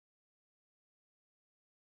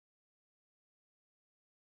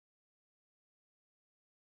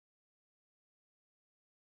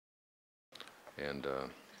And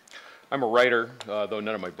I'm a writer, though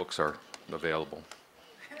none of my books are available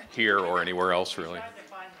here or anywhere else, really.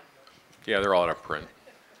 Yeah, they're all out of print.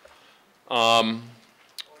 I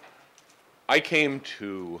came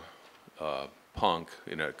to punk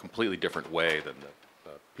in a completely different way than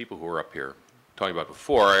the people who were up here talking about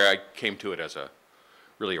before. I came to it as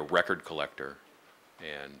really a record collector,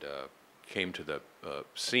 and came to the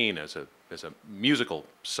scene as a musical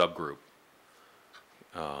subgroup.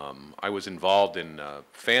 I was involved in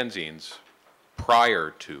fanzines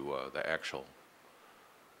prior to the actual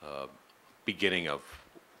beginning of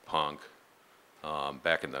punk,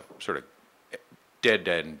 back in the sort of dead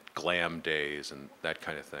end glam days and that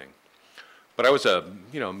kind of thing. But I was a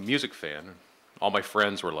music fan. All my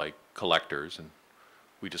friends were like collectors, and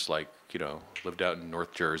we just lived out in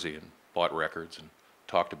North Jersey and bought records and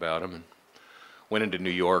talked about them and went into New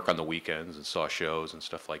York on the weekends and saw shows and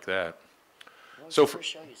stuff like that. What was the first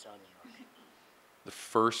show you saw in New York? The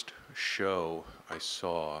first show I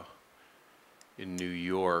saw in New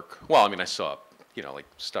York, well, I mean, I saw, like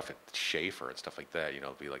stuff at Schaefer and stuff like that,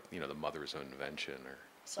 it'd be like, the Mothers of Invention, or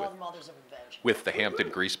Saw the Mothers of Invention. with the Hampton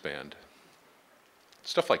Grease Band.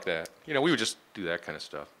 Stuff like that. We would just do that kind of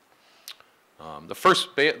stuff. The first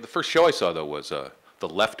show I saw, though, was the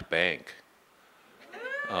Left Bank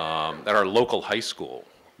at our local high school,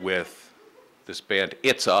 with this band,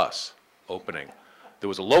 It's Us, opening. There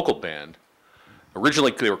was a local band.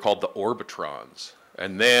 Originally, they were called the Orbitrons.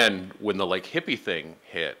 And then, when the hippie thing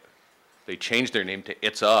hit, they changed their name to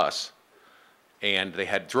It's Us. And they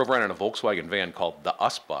drove around in a Volkswagen van called the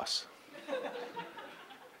Us Bus.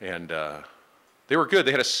 And they were good.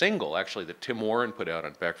 They had a single, actually, that Tim Warren put out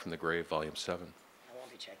on Back from the Grave, Volume 7. I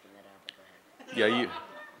won't be checking that out, but go ahead. Yeah,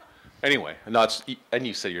 anyway, and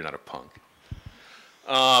you said you're not a punk.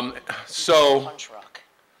 Punch rock.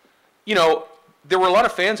 There were a lot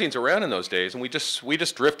of fanzines around in those days, and we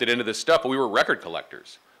just drifted into this stuff, but we were record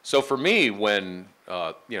collectors. So for me, when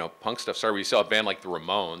punk stuff started, we saw a band like the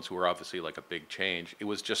Ramones, who were obviously like a big change. It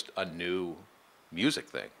was just a new music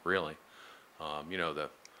thing, really. I'm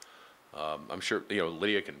sure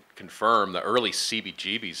Lydia can confirm the early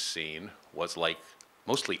CBGB's scene was like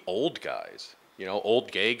mostly old guys,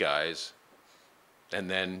 old gay guys, and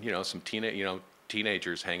then some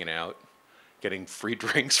teenagers hanging out, getting free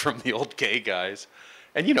drinks from the old gay guys,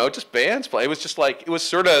 and just bands play. It was just like, it was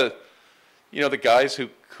sort of the guys who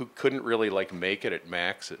couldn't really make it at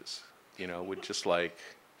Max's, would just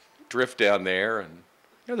drift down there, and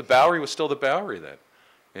the Bowery was still the Bowery then,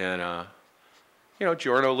 and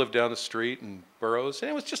Giorno lived down the street in Burroughs,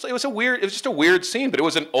 and it was just a weird scene, but it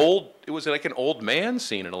was like an old man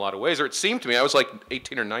scene in a lot of ways, or it seemed to me. I was like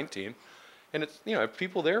 18 or 19, and it's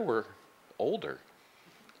people there were older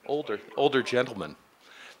gentlemen.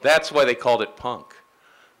 That's why they called it punk.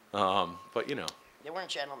 But They weren't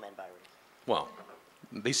gentlemen, Byron. Well,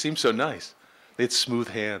 they seemed so nice. They had smooth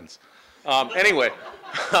hands. Anyway,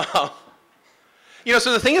 so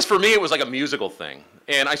the thing is, for me, it was like a musical thing.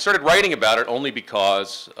 And I started writing about it only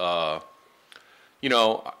because, I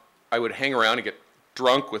would hang around and get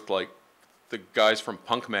drunk with the guys from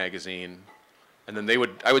Punk Magazine, and then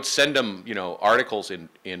I would send them, articles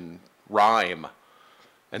in rhyme,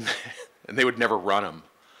 and they would never run them.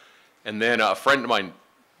 And then a friend of mine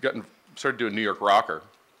started doing New York Rocker,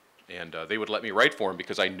 and they would let me write for them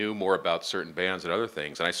because I knew more about certain bands and other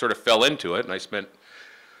things. And I sort of fell into it, and I spent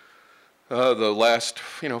the last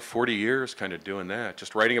 40 years kind of doing that,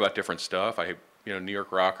 just writing about different stuff. New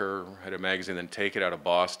York Rocker had a magazine, then Take It out of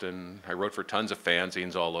Boston. I wrote for tons of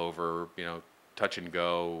fanzines all over, Touch and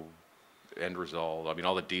Go, End Result,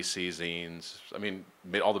 all the DC zines,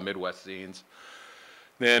 all the Midwest zines.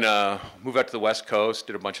 Then moved out to the West Coast,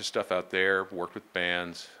 did a bunch of stuff out there, worked with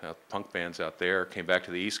bands, punk bands out there, came back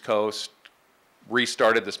to the East Coast,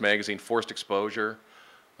 restarted this magazine, Forced Exposure,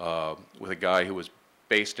 with a guy who was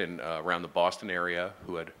based in around the Boston area,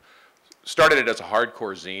 who had started it as a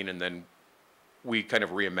hardcore zine, and then we kind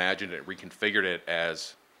of reimagined it, reconfigured it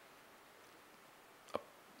as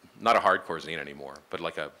not a hardcore zine anymore, but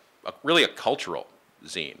like really a cultural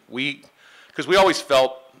zine. Because we always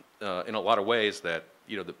felt in a lot of ways that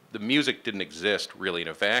the music didn't exist really in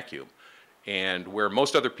a vacuum, and where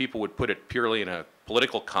most other people would put it purely in a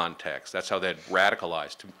political context, that's how they'd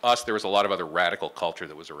radicalized. To us, there was a lot of other radical culture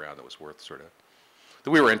that was around that was worth that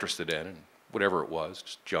we were interested in, and whatever it was,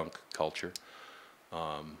 just junk culture,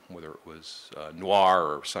 whether it was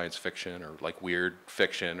noir or science fiction or weird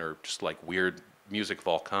fiction or just weird music of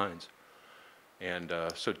all kinds. And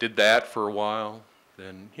so did that for a while,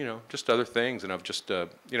 then just other things, and I've just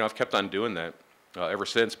I've kept on doing that ever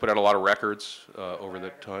since. Put out a lot of records over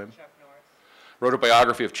that time. Wrote a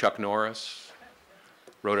biography of Chuck Norris.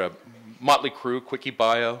 Wrote a Motley Crue quickie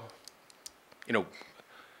bio in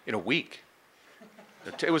a week.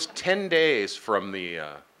 It was 10 days from the,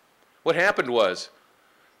 what happened was,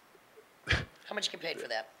 How much you get paid for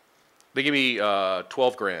that? they gave me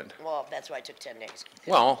 12 grand. Well, that's why I took 10 days.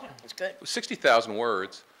 Well, It's good. it was 60,000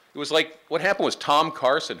 words. It was like, what happened was Tom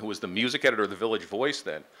Carson, who was the music editor of the Village Voice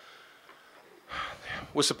then,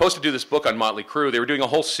 was supposed to do this book on Motley Crue. They were doing a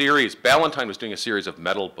whole series. Ballantine was doing a series of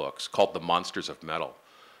metal books called The Monsters of Metal.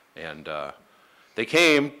 And they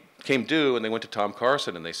came due, and they went to Tom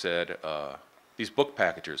Carson, and they said, these book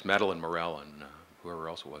packagers, Madeline Morell and whoever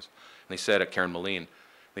else it was, and they said, Karen Moline,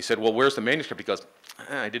 they said, well, where's the manuscript? He goes,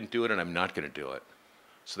 I didn't do it, and I'm not going to do it.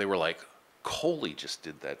 So they were like, Coley just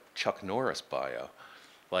did that Chuck Norris bio.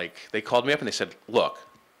 Like, they called me up, and they said, look,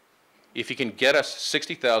 if you can get us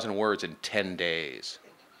 60,000 words in 10 days,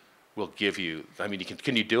 we'll give you, I mean,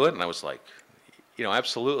 can you do it? And I was like,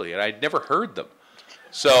 absolutely. And I'd never heard them.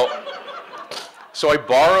 So I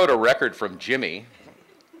borrowed a record from Jimmy,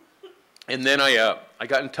 and then I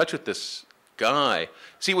got in touch with this guy.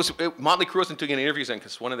 See, Motley Crue wasn't doing any interviews then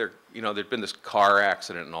because one of their, there'd been this car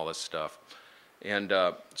accident and all this stuff. And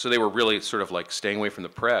so they were really sort of like staying away from the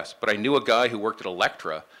press. But I knew a guy who worked at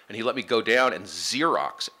Elektra, and he let me go down and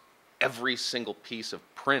Xerox every single piece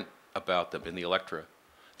of print about them in the Elektra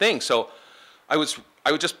thing. So I would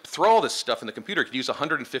just throw all this stuff in the computer. I could use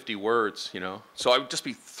 150 words, So I would just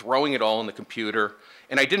be throwing it all in the computer.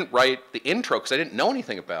 And I didn't write the intro because I didn't know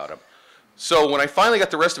anything about them. So when I finally got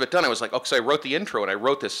the rest of it done, I was like, okay, so I wrote the intro, and I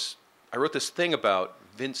wrote this thing about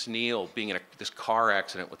Vince Neil being in this car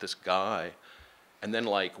accident with this guy, and then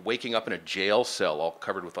like waking up in a jail cell all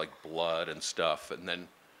covered with like blood and stuff. And then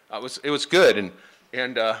it was good.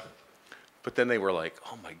 But then they were like,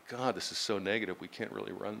 oh my God, this is so negative. We can't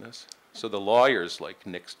really run this. So the lawyers like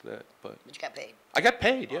nixed that. But you got paid. I got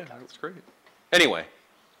paid, yeah. Okay. It was great. Anyway.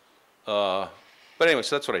 So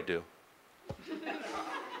that's what I do.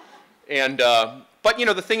 And, but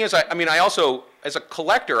the thing is, I also, as a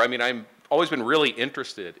collector, I've always been really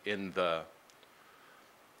interested in the,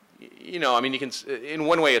 you can, in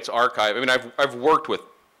one way it's archive. I've worked with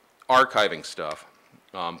archiving stuff.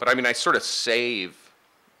 But I sort of save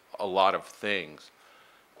a lot of things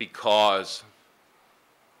because,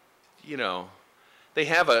 they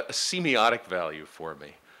have a semiotic value for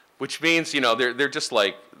me, which means, they're just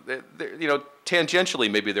like, tangentially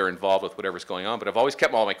maybe they're involved with whatever's going on, but I've always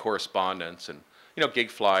kept all my correspondence and,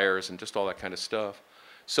 gig flyers and just all that kind of stuff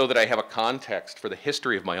so that I have a context for the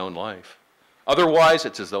history of my own life. Otherwise,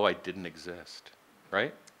 it's as though I didn't exist,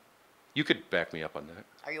 right? You could back me up on that.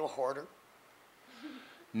 Are you a hoarder?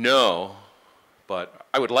 No, but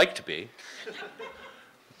I would like to be.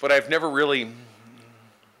 But I've never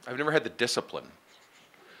had the discipline.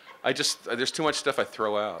 There's too much stuff I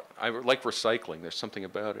throw out. I like recycling. There's something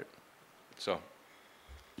about it. So,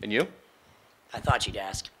 and you? I thought you'd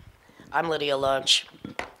ask. I'm Lydia Lunch.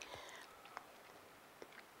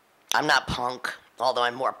 I'm not punk, although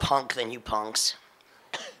I'm more punk than you punks.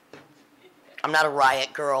 I'm not a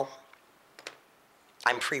riot girl.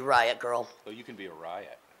 I'm pre-riot girl. Well, you can be a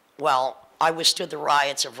riot. Well, I withstood the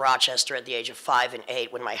riots of Rochester at the age of 5 and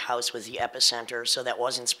 8 when my house was the epicenter, so that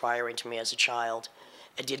was inspiring to me as a child.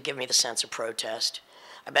 It did give me the sense of protest.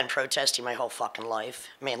 I've been protesting my whole fucking life,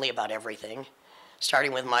 mainly about everything,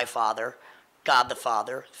 starting with my father, God the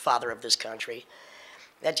Father, father of this country.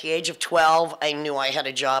 At the age of 12, I knew I had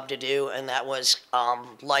a job to do, and that was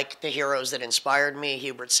like the heroes that inspired me,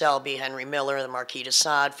 Hubert Selby, Henry Miller, the Marquis de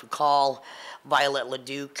Sade, Foucault, Violet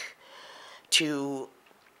Leduc, to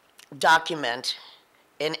document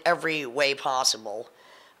in every way possible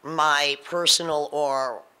my personal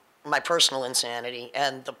insanity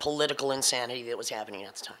and the political insanity that was happening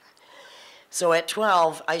at the time. So at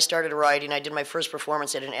 12, I started writing. I did my first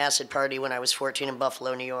performance at an acid party when I was 14 in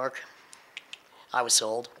Buffalo, New York. I was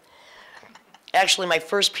sold. Actually, my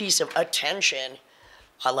first piece of attention,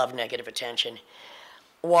 I love negative attention,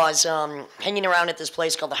 was hanging around at this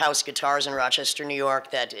place called the House of Guitars in Rochester, New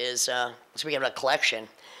York that is, so we have a collection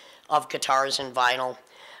of guitars and vinyl.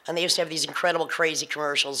 And they used to have these incredible, crazy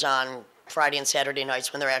commercials on Friday and Saturday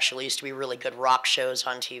nights when there actually used to be really good rock shows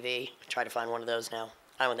on TV. I try to find one of those now.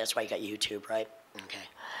 Oh, that's why you got YouTube, right? Okay.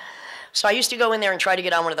 So I used to go in there and try to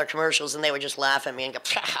get on one of their commercials, and they would just laugh at me and go,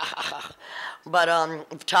 But a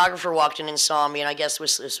photographer walked in and saw me, and I guess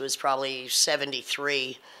this was probably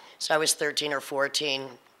 73. So I was 13 or 14,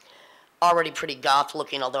 already pretty goth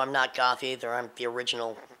looking, although I'm not goth either. I'm the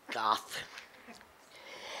original goth.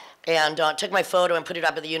 And took my photo and put it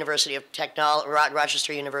up at the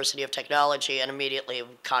Rochester University of Technology, and immediately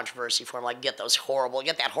controversy formed, like, get that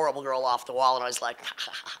horrible girl off the wall. And I was like,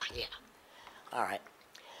 yeah, all right.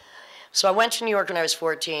 So I went to New York when I was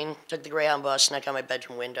 14, took the Greyhound bus, snuck out my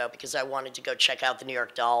bedroom window because I wanted to go check out the New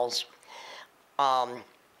York Dolls.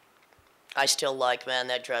 I still like men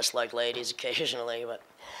that dress like ladies occasionally, but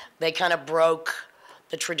they kind of broke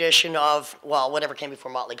the tradition of, well, whatever came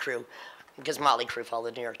before Motley Crue, because Motley Crue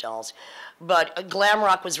followed the New York Dolls. But glam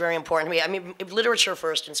rock was very important to me. I mean, literature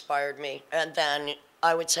first inspired me, and then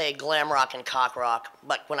I would say glam rock and cock rock.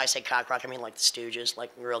 But when I say cock rock, I mean like the Stooges,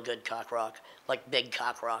 like real good cock rock, like big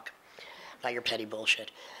cock rock, not your petty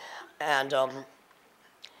bullshit. And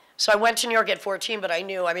so I went to New York at 14, but I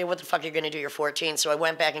knew, I mean, what the fuck are you going to do? You're 14. So I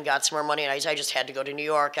went back and got some more money, and I just had to go to New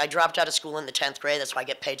York. I dropped out of school in the 10th grade. That's why I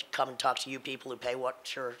get paid to come and talk to you people who pay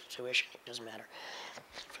what your tuition. It doesn't matter.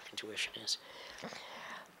 Fucking tuition is.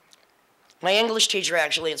 My English teacher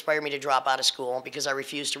actually inspired me to drop out of school because I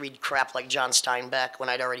refused to read crap like John Steinbeck when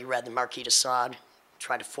I'd already read The Marquis de Sade.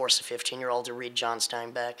 Tried to force a 15-year-old to read John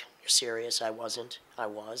Steinbeck. You're serious? I wasn't. I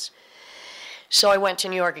was. So I went to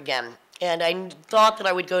New York again. And I thought that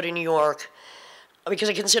I would go to New York because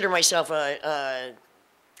I consider myself a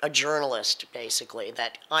journalist, basically,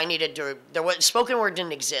 that I needed to, spoken word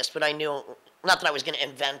didn't exist, but I knew, not that I was going to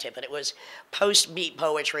invent it, but it was post-beat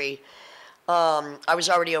poetry. I was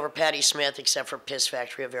already over Patti Smith, except for Piss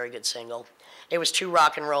Factory, a very good single. It was too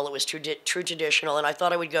rock and roll, it was too true traditional, and I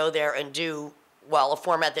thought I would go there and do, well, a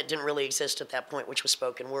format that didn't really exist at that point, which was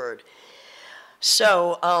spoken word.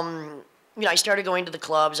 So, you know, I started going to the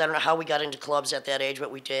clubs. I don't know how we got into clubs at that age,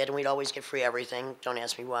 but we did, and we'd always get free everything. Don't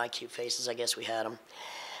ask me why. Cute faces, I guess we had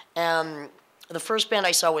them. The first band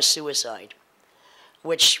I saw was Suicide,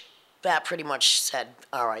 which that pretty much said,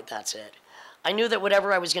 all right, that's it. I knew that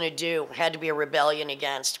whatever I was going to do had to be a rebellion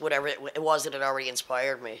against whatever it was that had already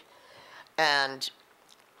inspired me. And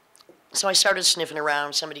so I started sniffing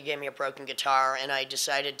around. Somebody gave me a broken guitar, and I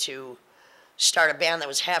decided to start a band that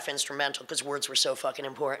was half instrumental because words were so fucking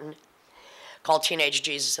important, called Teenage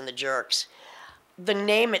Jesus and the Jerks. The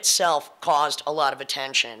name itself caused a lot of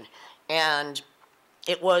attention, and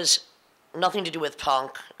it was nothing to do with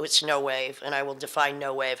punk. It's no wave, and I will define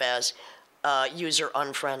no wave as user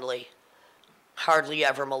unfriendly, hardly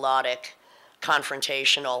ever melodic,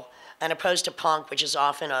 confrontational, and opposed to punk, which is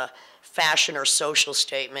often a fashion or social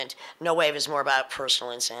statement. No wave is more about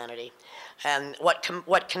personal insanity. And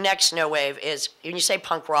what connects no wave is, when you say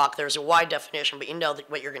punk rock, there's a wide definition, but you know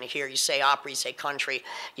what you're going to hear. You say opera, you say country.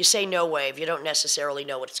 You say no wave, you don't necessarily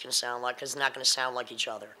know what it's going to sound like, because it's not going to sound like each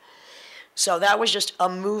other. So that was just a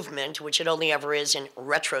movement, which it only ever is in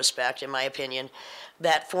retrospect, in my opinion,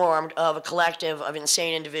 that formed of a collective of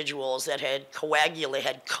insane individuals that had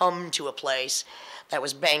had come to a place that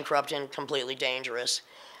was bankrupt and completely dangerous,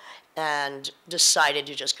 and decided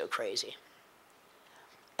to just go crazy.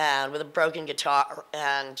 And with a broken guitar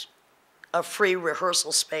and a free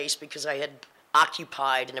rehearsal space because I had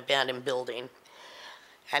occupied an abandoned building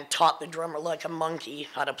and taught the drummer like a monkey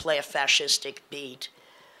how to play a fascistic beat,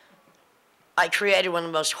 I created one of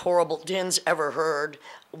the most horrible dins ever heard,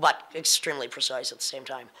 but extremely precise at the same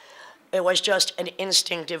time. It was just an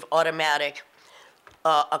instinctive, automatic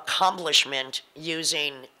accomplishment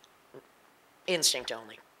using instinct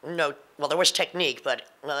only. No, well, there was technique, but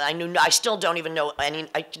I still don't even know any.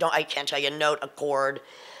 I can't tell you a note, a chord.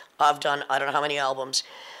 I've done I don't know how many albums.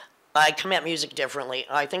 I come at music differently.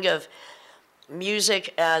 I think of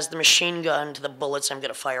music as the machine gun to the bullets I'm going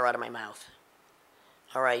to fire out of my mouth.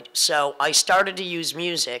 All right, so I started to use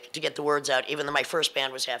music to get the words out, even though my first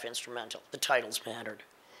band was half instrumental. The titles mattered.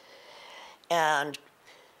 And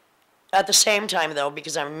at the same time, though,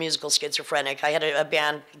 because I'm a musical schizophrenic, I had a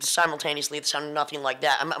band simultaneously that sounded nothing like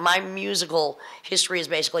that. My musical history is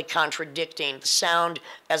basically contradicting the sound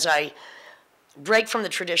as I break from the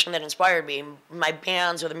tradition that inspired me. My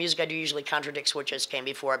bands or the music I do usually contradicts what just came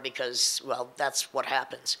before it because, well, that's what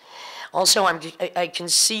happens. Also, I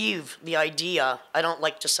conceive the idea. I don't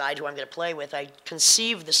like decide who I'm going to play with. I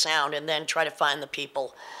conceive the sound and then try to find the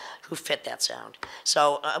people who fit that sound.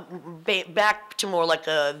 So back to more like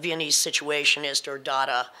a Viennese situationist or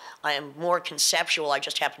Dada. I am more conceptual. I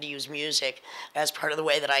just happen to use music as part of the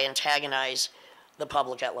way that I antagonize the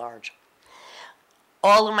public at large.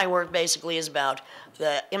 All of my work basically is about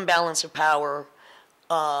the imbalance of power,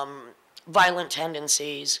 violent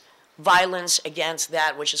tendencies, violence against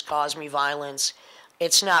that which has caused me violence.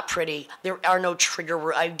 It's not pretty. There are no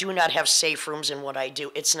trigger. I do not have safe rooms in what I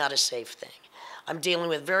do. It's not a safe thing. I'm dealing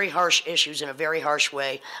with very harsh issues in a very harsh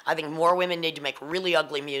way. I think more women need to make really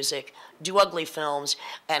ugly music, do ugly films,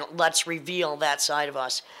 and let's reveal that side of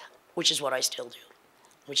us, which is what I still do.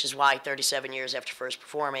 Which is why 37 years after first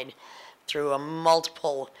performing, through a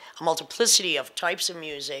multiplicity of types of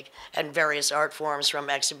music and various art forms, from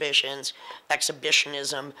exhibitions,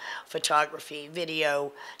 exhibitionism, photography,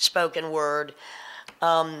 video, spoken word.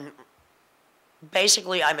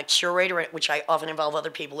 Basically, I'm a curator, which I often involve other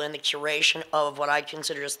people in the curation of what I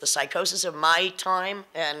consider as the psychosis of my time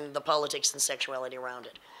and the politics and sexuality around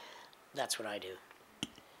it. That's what I do.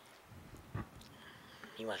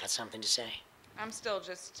 You got something to say? I'm still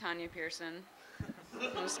just Tanya Pearson.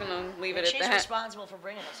 I'm just going to leave it at She's that. responsible for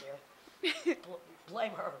bringing us here.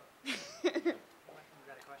 Blame her.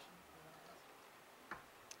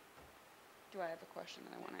 Do I have a question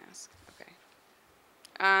that I want to ask? Okay.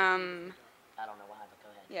 I don't know why, but go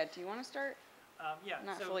ahead. Yeah, do you want to start? Yeah. I'm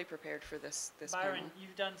not so fully prepared for this Byron, panel.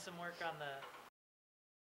 you've done some work on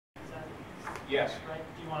the. Is that Yes. right?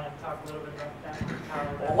 Do you want to talk a little bit about that?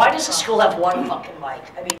 How Well, why does the school have one fucking mic?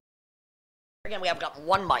 I mean, again, we have got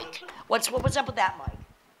one mic. What's up with that mic?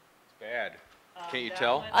 It's bad. Can't you that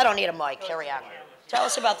tell? one- I don't need a mic. Carry on. Tell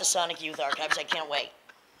us about the Sonic Youth Archives. I can't wait.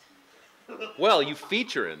 Well, you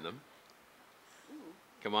feature in them.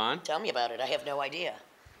 Come on. Tell me about it. I have no idea.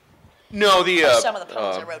 No, the Some of the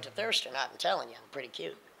poems I wrote to Thurston, I'm telling you, pretty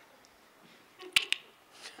cute.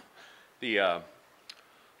 the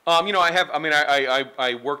you know,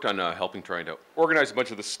 I worked on helping trying to organize a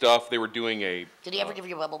bunch of the stuff. They were doing a. Did he ever give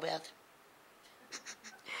you a bubble bath?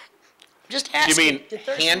 Just asking. mean Did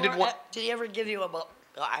Thurston handed one? Did he ever give you a bubble?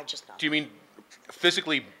 Oh, I just know. Do you mean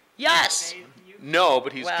physically? Yes. No,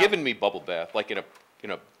 but he's Well- given me bubble bath, like in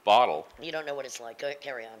a bottle. You don't know what it's like. Go,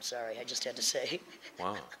 carry on. I'm sorry. I just had to say.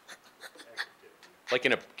 Wow. Like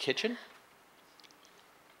in a kitchen?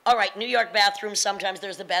 All right, New York bathrooms, sometimes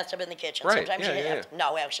there's the bathtub in the kitchen. Right, Sometimes yeah, you yeah, have,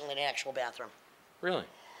 no, actually, an actual bathroom. Really?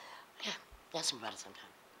 Yeah, ask him about it sometime.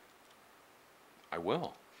 I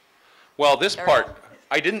will. Well, this Carry part, on.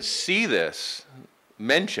 I didn't see this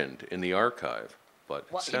mentioned in the archive, but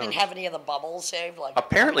it What, you sounds. didn't have any of the bubbles saved? Like,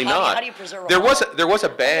 Apparently how not. How do you preserve a there bubble? was a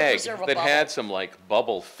bag preserve a that bubble? had some like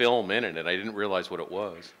bubble film in it, and I didn't realize what it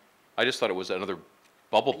was. I just thought it was another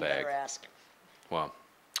bubble You bag. better ask. Wow.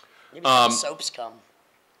 Maybe the soaps come.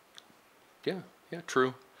 Yeah,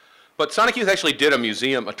 true. But Sonic Youth actually did a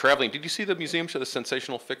museum, a traveling. Did you see the museum show, the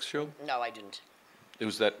Sensational Fix show? No, I didn't.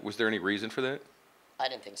 Was there any reason for that? I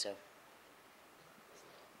didn't think so.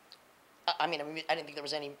 I mean, I didn't think there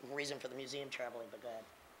was any reason for the museum traveling, but go ahead.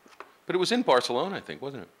 But it was in Barcelona, I think,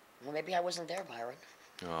 wasn't it? Well, maybe I wasn't there, Byron.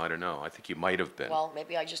 Oh, I don't know. I think you might have been. Well,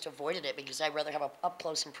 maybe I just avoided it because I'd rather have an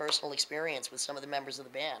up-close and personal experience with some of the members of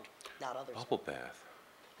the band, not others. Bubble bath.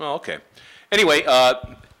 Well, okay. Anyway,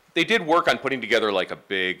 they did work on putting together like a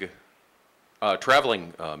big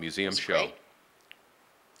traveling museum Was it show. great?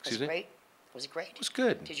 Excuse Was it me? great? Was it great? It was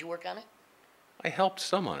good. Did you work on it? I helped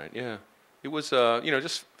some on it, yeah. It was, you know,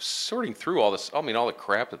 just sorting through all this, I mean, all the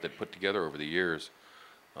crap that they put together over the years.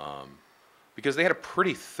 Because they had a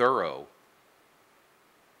pretty thorough,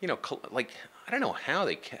 you know, like, I don't know how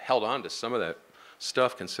they held on to some of that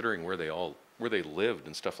stuff considering where they lived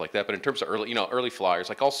and stuff like that. But in terms of early flyers,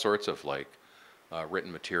 like all sorts of like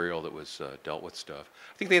written material that was dealt with stuff.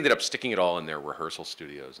 I think they ended up sticking it all in their rehearsal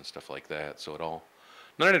studios and stuff like that. So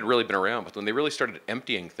none of it had really been around. But when they really started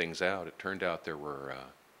emptying things out, it turned out there were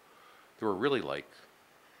really like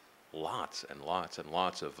lots and lots and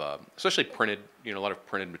lots of, especially printed, you know, a lot of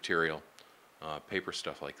printed material, paper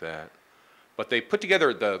stuff like that. But they put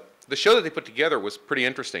together, the show that they put together was pretty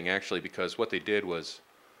interesting actually, because what they did was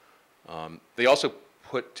they also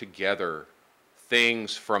put together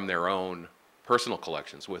things from their own personal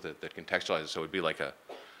collections with it that contextualize it. So it would be like a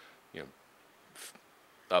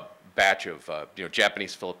batch of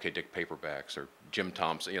Japanese Philip K. Dick paperbacks, or Jim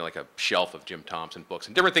Thompson, like a shelf of Jim Thompson books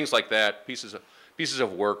and different things like that. Pieces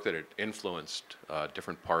of work that had influenced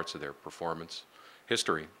different parts of their performance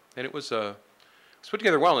history, and it was put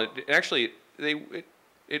together well. And it actually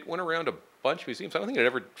it went around a bunch of museums. I don't think it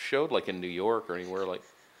ever showed like in New York or anywhere like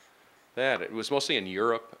that. It was mostly in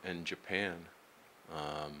Europe and Japan.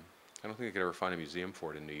 I don't think I could ever find a museum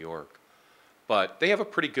for it in New York. But they have a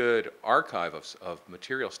pretty good archive of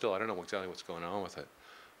material still. I don't know exactly what's going on with it.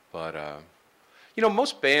 But,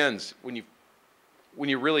 most bands, when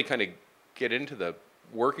you really kind of get into the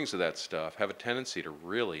workings of that stuff, have a tendency to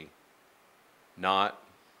really not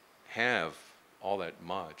have all that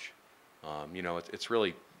much. It's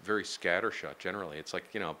really very scattershot generally. It's like,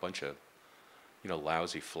 a bunch of,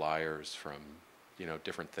 lousy flyers from,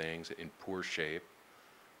 different things in poor shape.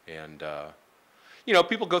 And,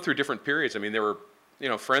 people go through different periods. I mean, there were,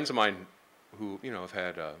 friends of mine who, have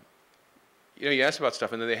had, you know, you ask about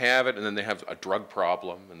stuff, and then they have it, and then they have a drug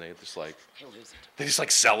problem, and they just like,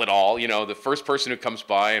 sell it all. You know, the first person who comes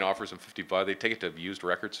by and offers them $50, they take it to a used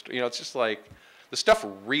records. You know, it's just like the stuff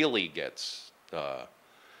really gets,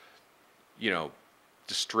 you know,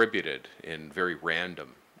 distributed in very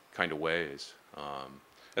random kind of ways.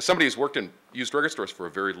 As somebody who's worked in used record stores for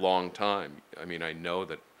a very long time, I mean, I know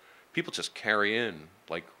that people just carry in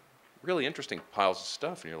like really interesting piles of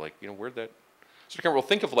stuff, and you're like, you know, where'd that? So well,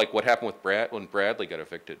 think of like what happened with when Bradley got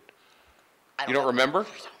evicted. You don't remember?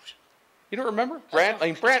 You don't remember? I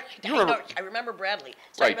mean, you remember? I remember Bradley.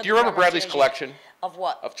 Right. Do you remember Bradley's collection? Of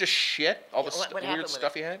what? Of just shit, all the What weird happened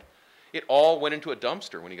stuff with he had. It all went into a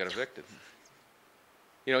dumpster when he got evicted.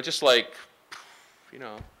 You know, just like, you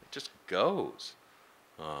know, it just goes.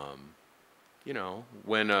 You know,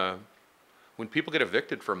 when people get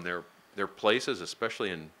evicted from their places, especially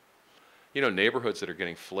in, you know, neighborhoods that are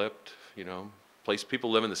getting flipped, you know, people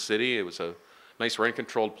live in the city, it was a nice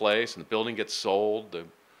rent-controlled place, and the building gets sold,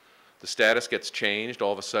 the status gets changed,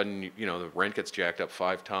 all of a sudden, you know, the rent gets jacked up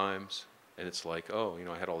 5 times, and it's like, oh, you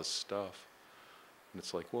know, I had all this stuff. And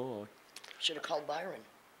it's like, well. Should have called Byron.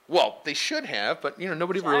 Well, they should have, but, you know,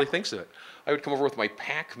 nobody really thinks of it. I would come over with my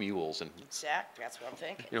pack mules and, Exactly, that's what I'm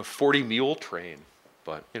thinking. you know, 40 mule train,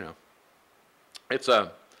 but, you know, it's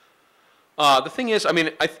a. The thing is, I mean,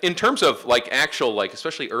 in terms of like actual, like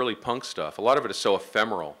especially early punk stuff, a lot of it is so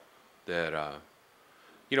ephemeral that,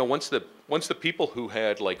 you know, once the people who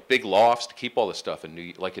had like big lofts to keep all this stuff in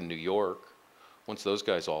New York, once those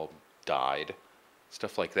guys all died,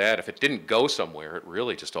 stuff like that, if it didn't go somewhere, it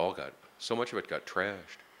really just all so much of it got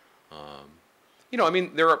trashed. You know, I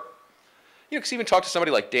mean, there are, you know, because even talk to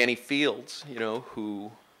somebody like Danny Fields, you know,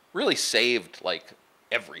 who really saved like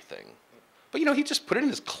everything. But, you know, he just put it in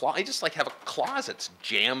his closet. He just, like, have a closet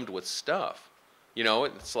jammed with stuff. You know,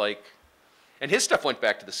 it's like, and his stuff went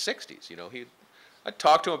back to the 60s, you know. I'd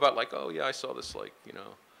talk to him about, like, oh, yeah, I saw this, like, you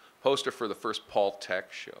know, poster for the first Paul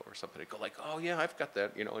Tech show or something. He'd go, like, oh, yeah, I've got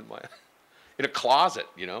that, you know, in a closet,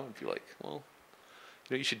 you know. And be like, well,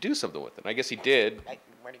 you know, you should do something with it. And I guess he did.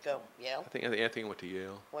 Where'd he go? Yale? I think he went to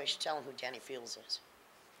Yale. Well, you should tell him who Danny Fields is.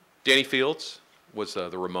 Danny Fields was the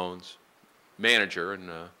Ramones manager,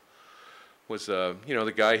 and was you know,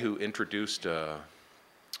 the guy who introduced Edie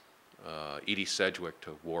Sedgwick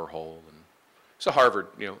to Warhol, and he's a Harvard,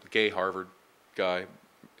 you know, gay Harvard guy,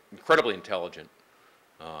 incredibly intelligent.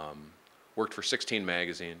 Worked for 16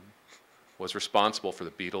 magazine, was responsible for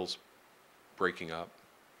the Beatles breaking up,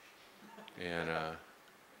 and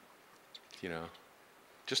you know,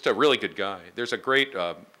 just a really good guy. There's a great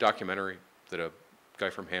documentary that a guy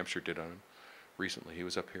from Hampshire did on him recently. He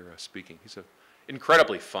was up here speaking. He's a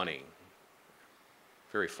incredibly funny.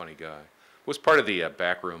 Very funny guy. Was part of the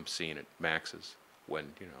backroom scene at Max's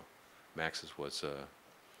when, you know, Max's was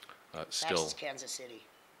still. Max's Kansas City.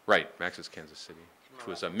 Right, Max's Kansas City, which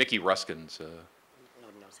was Mickey Ruskin's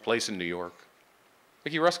place in New York.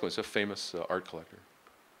 Mickey Ruskin was a famous art collector.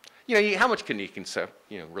 You know, how much can you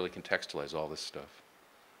really contextualize all this stuff?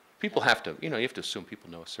 People have to, you know, you have to assume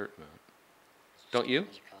people know a certain amount. Don't you?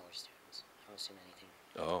 These are college students. I don't assume anything.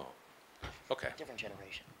 Oh, okay. Different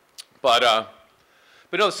generation. But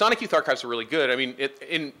no, the Sonic Youth archives are really good. I mean,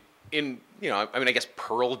 in you know, I mean, I guess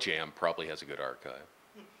Pearl Jam probably has a good archive,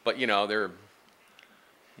 but you know,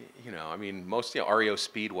 you know, I mean, most, you know, REO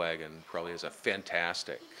Speedwagon probably has a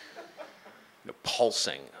fantastic, you know,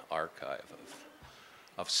 pulsing archive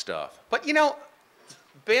of stuff. But you know,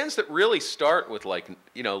 bands that really start with like,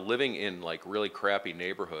 you know, living in like really crappy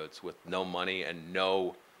neighborhoods with no money and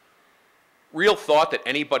no real thought that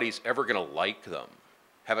anybody's ever going to like them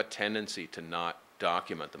have a tendency to not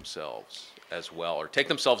document themselves as well, or take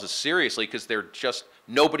themselves as seriously, because they're just,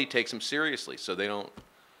 nobody takes them seriously, so they don't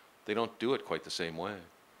do it quite the same way.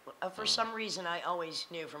 For some reason, I always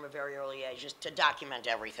knew from a very early age just to document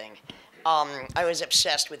everything. I was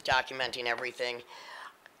obsessed with documenting everything.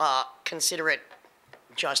 Consider it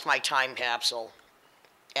just my time capsule.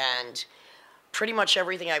 And pretty much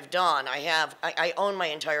everything I've done, I own my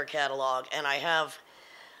entire catalog, and I have,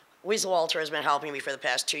 Wiz Walter has been helping me for the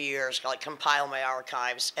past 2 years, like compile my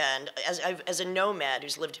archives. And as a nomad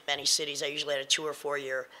who's lived in many cities, I usually had a 2 or 4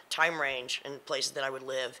 year time range in places that I would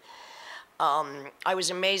live. I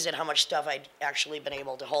was amazed at how much stuff I'd actually been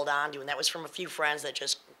able to hold on to, and that was from a few friends that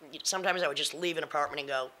just, sometimes I would just leave an apartment and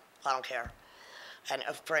go, I don't care. And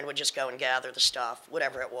a friend would just go and gather the stuff,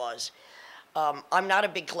 whatever it was. I'm not a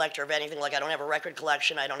big collector of anything. Like, I don't have a record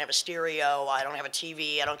collection, I don't have a stereo, I don't have a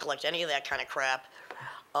TV, I don't collect any of that kind of crap.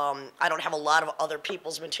 I don't have a lot of other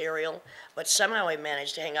people's material, but somehow I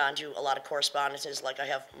managed to hang on to a lot of correspondences. Like, I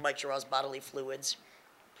have Mike Giroux's Bodily Fluids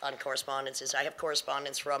on correspondences. I have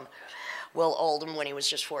correspondence from Will Oldham when he was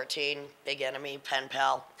just 14, big enemy, pen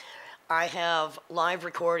pal. I have live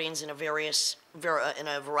recordings in a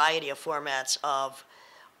variety of formats of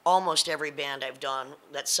almost every band I've done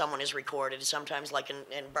that someone has recorded. Sometimes, like in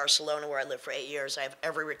Barcelona, where I lived for 8 years, I have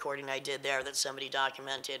every recording I did there that somebody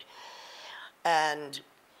documented. And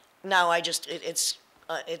now it's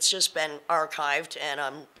just been archived, and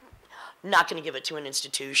I'm not going to give it to an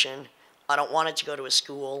institution. I don't want it to go to a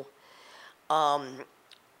school.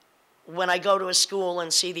 When I go to a school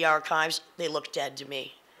and see the archives, they look dead to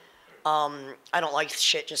me. I don't like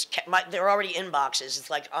shit they're already in boxes. It's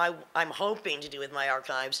like I'm hoping to do with my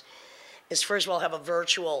archives is first of all have a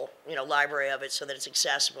virtual, library of it so that it's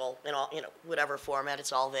accessible in all, whatever format,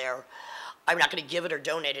 it's all there. I'm not going to give it or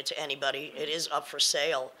donate it to anybody. It is up for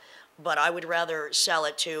sale, but I would rather sell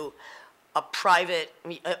it to a private,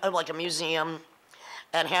 like a museum,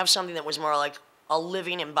 and have something that was more like a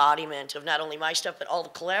living embodiment of not only my stuff, but all the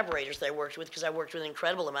collaborators that I worked with, because I worked with an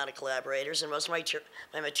incredible amount of collaborators, and most of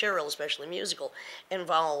my material, especially musical,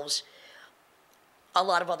 involves a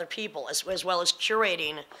lot of other people, as well as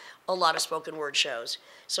curating a lot of spoken word shows.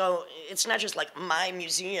 So it's not just like my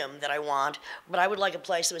museum that I want, but I would like a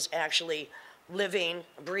place that was actually living,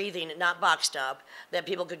 breathing, not boxed up, that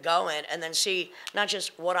people could go in and then see not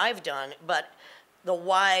just what I've done, but the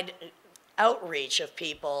wide outreach of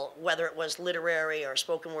people, whether it was literary or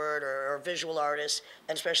spoken word or visual artists,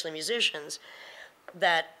 and especially musicians,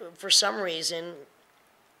 that for some reason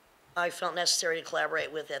I felt necessary to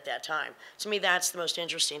collaborate with at that time. To me, that's the most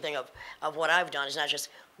interesting thing of what I've done, is not just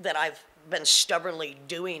that I've been stubbornly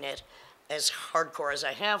doing it as hardcore as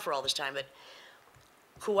I have for all this time, but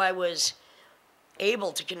who I was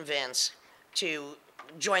able to convince to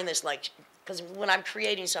join this, because when I'm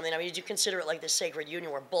creating something, you do consider it like this sacred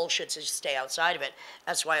union where bullshit to stay outside of it.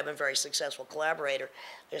 That's why I've been a very successful collaborator.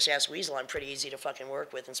 Just ask Weasel, I'm pretty easy to fucking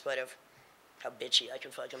work with in spite of how bitchy I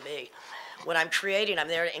can fucking be. When I'm creating, I'm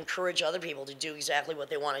there to encourage other people to do exactly what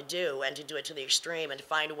they want to do, and to do it to the extreme, and to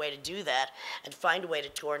find a way to do that, and find a way to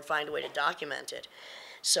tour, and find a way to document it.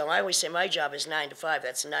 So I always say my job is 9 to 5.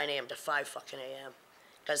 That's 9 a.m. to 5 fucking a.m.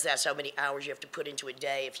 Because that's how many hours you have to put into a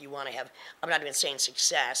day if you want to have, I'm not even saying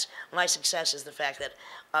success. My success is the fact that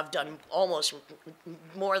I've done almost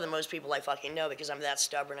more than most people I fucking know, because I'm that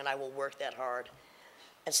stubborn and I will work that hard.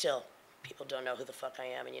 And still, people don't know who the fuck I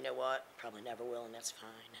am, and you know what? Probably never will, and that's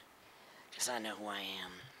fine. Because I know who I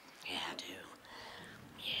am. Yeah, I do.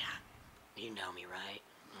 Yeah. You know me, right?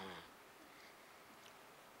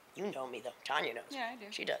 You know me, though. Tanya knows me. Yeah, I do.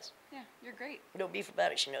 She does. Yeah, you're great. No beef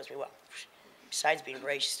about it. She knows me well. Besides being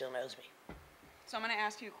great, she still knows me. So I'm going to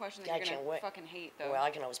ask you a question that I you're can't going to wait. fucking hate, though. Well, I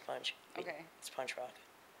can always punch. Okay. It's punch rock.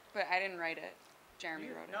 But I didn't write it. Jeremy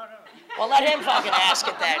wrote it. No. Well, let him fucking ask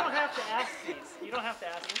it You then. don't have to ask these. You don't have to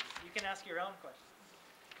ask it. You can ask your own questions.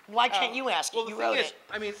 Why can't you ask it? Well, the You thing wrote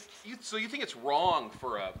is, it. so you think it's wrong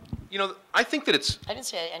for a, I think that it's, I didn't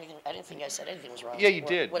say anything. I didn't think I said anything was wrong. Yeah, you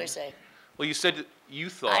did. What did I say? well, you said that you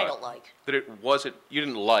thought. I don't like. That it wasn't, you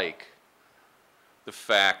didn't like the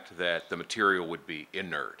fact that the material would be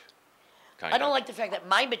inert. I don't like the fact that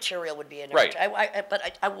my material would be inert. Right.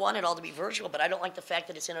 I want it all to be virtual, but I don't like the fact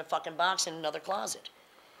that it's in a fucking box in another closet.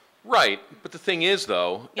 Right, but the thing is,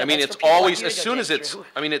 though, Yeah, that's it's for for people like always, you as to go soon as dig it's, through.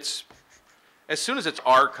 as soon as it's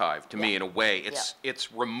archived, to me, Yeah. in a way,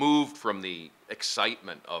 it's removed from the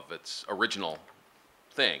excitement of its original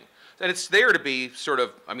thing. And it's there to be sort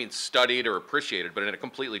of, studied or appreciated, but in a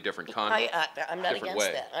completely different context. I'm not Different against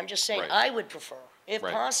way. that. I'm just saying Right. I would prefer, if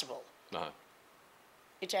Right. possible, Uh-huh.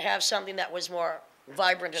 to have something that was more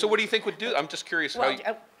vibrant. So what do you think would do? I'm just curious how Well,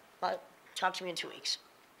 you, talk to me in 2 weeks.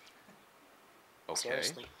 okay,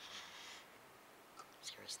 Seriously.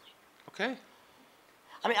 Seriously. okay.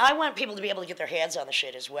 I want people to be able to get their hands on the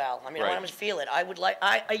shit as well. I want Right. them to feel it.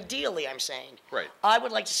 Ideally, I'm saying. Right. I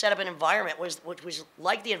would like to set up an environment which was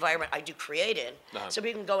like the environment I do create in, Uh-huh. so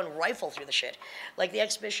people can go and rifle through the shit. Like the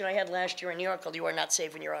exhibition I had last year in New York called "You Are Not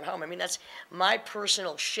Safe in Your Own Home." That's my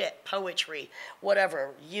personal shit, poetry,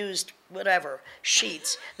 whatever, used whatever,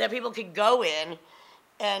 sheets, that people could go in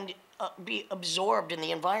and be absorbed in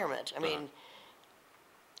the environment.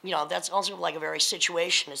 That's also like a very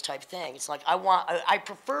situationist type thing. It's like I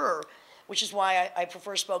prefer, which is why I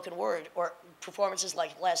prefer spoken word or performances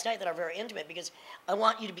like last night that are very intimate, because I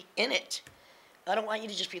want you to be in it. I don't want you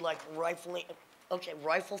to just be like rifling. Okay,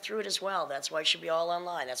 rifle through it as well. That's why it should be all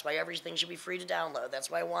online. That's why everything should be free to download. That's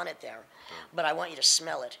why I want it there. But I want you to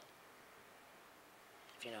smell it.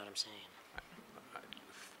 If you know what I'm saying.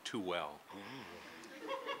 Too well.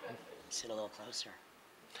 Sit a little closer.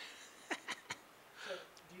 So,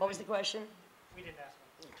 do you What was the question? We didn't ask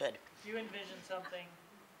one. Good. Do you envision something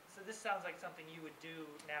So this sounds like something you would do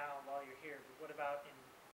now while you're here, but what about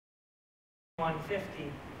in 150?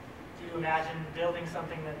 Do you imagine building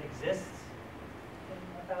something that exists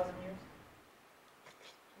in 1,000 years?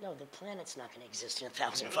 No, the planet's not going to exist in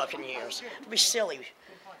 1,000 fucking years. It'd be silly. Good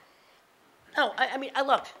point. No, I mean,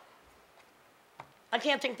 look, I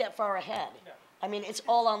can't think that far ahead. No. I mean, it's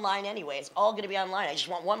all online anyway. It's all going to be online. I just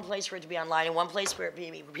want one place for it to be online and one place where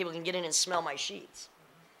people can get in and smell my sheets.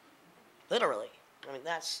 Literally. I mean,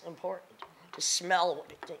 that's important. To smell,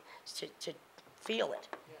 to feel it.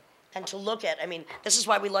 Yeah. And to look at, I mean, this is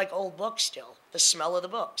why we like old books still. The smell of the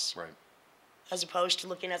books. Right. As opposed to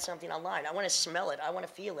looking at something online. I want to smell it. I want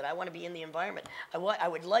to feel it. I want to be in the environment. I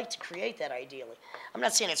would like to create that ideally. I'm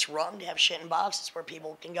not saying it's wrong to have shit in boxes where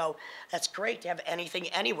people can go, that's great to have anything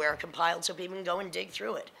anywhere compiled so people can go and dig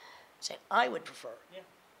through it. Saying I would prefer. Yeah.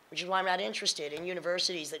 Which is why I'm not interested in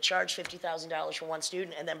universities that charge $50,000 for one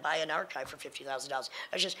student and then buy an archive for $50,000.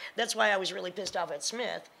 That's why I was really pissed off at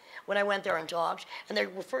Smith when I went there and talked. And they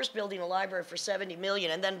were first building a library for $70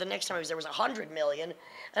 million, and then the next time I was there was $100 million.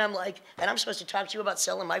 And I'm like, and I'm supposed to talk to you about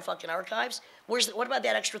selling my fucking archives? What about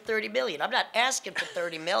that extra $30 million? I'm not asking for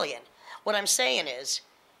 $30 million. What I'm saying is,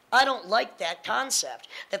 I don't like that concept.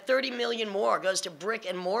 That $30 million more goes to brick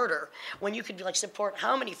and mortar when you could like support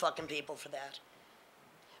how many fucking people for that?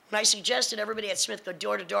 When I suggested everybody at Smith go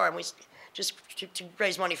door to door, and we just to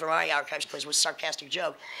raise money for my archives, because it was a sarcastic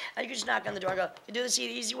joke, and you could just knock on the door and go, you do this the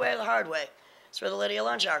easy way or the hard way? It's for the Lydia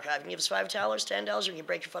Lunch archive. You can give us $5, $10, or you can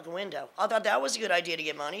break your fucking window. I thought that was a good idea to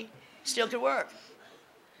get money. Still could work.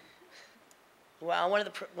 Well, one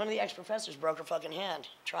of the ex-professors broke her fucking hand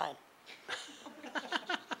trying.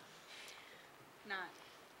 Not.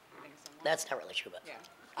 I think so. That's not really true, but Yeah.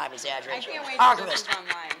 I'm exaggerating. I can't wait to do this Archivist.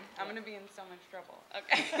 online. I'm gonna be in so much trouble.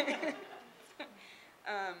 Okay.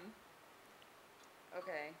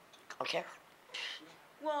 Okay. Okay.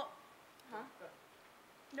 Well, huh?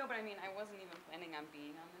 No, but I mean, I wasn't even planning on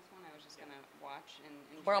being on this one. I was just gonna watch and.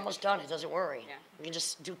 We're almost done. It doesn't worry. Yeah. We can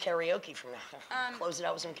just do karaoke from now. Close it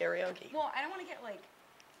out with some karaoke. Well, I don't want to get like.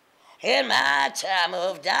 In my time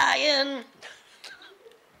of dying.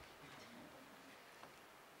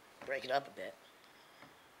 Break it up a bit.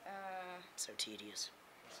 So tedious.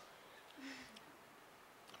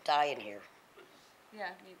 Dying here. Yeah.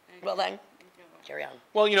 Well then, carry on.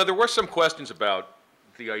 Well, there were some questions about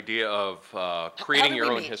the idea of creating How did your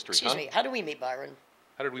we own meet? history. Excuse huh? me. How did we meet, Byron?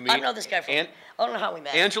 How did we meet? I know this guy from. I don't know how we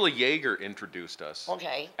met. Angela Yeager introduced us.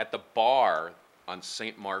 Okay. At the bar on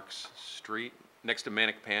St. Mark's Street, next to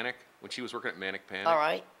Manic Panic, when she was working at Manic Panic. All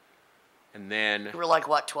right. And then You were like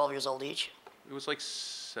what, 12 years old each? it was like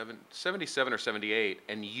 77 or 78,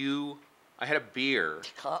 and I had a beer,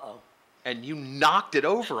 Uh-oh. and you knocked it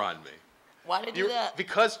over on me. Why did you do that?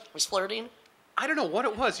 Because Was flirting? I don't know what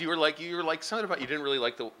it was. You were like something about you didn't really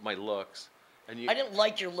like my looks, and you I didn't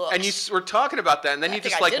like your looks. and you were talking about that, and then I you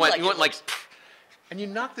think just I like did went like you your went like, looks. "Pfft," and you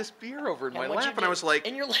knocked this beer over in And my what'd you lap, and I do? was like,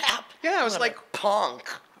 In your lap? yeah, I was What a like, punk.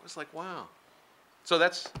 I was like, wow. So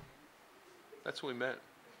that's when we met.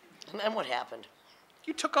 And then what happened?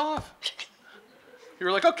 You took off. You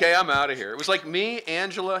were like, okay, I'm out of here. It was like me,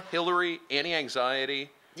 Angela, Hillary, anti-anxiety.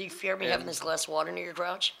 Do you fear me And- having this glass of water near your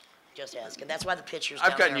crouch? Just asking. That's why the picture's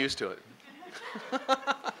I've down gotten there. used to it.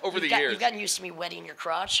 Over You've the got- years. You've gotten used to me wetting your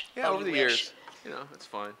crotch? Yeah, Oh, over you the wish. years. That's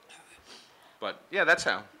fine. But yeah, that's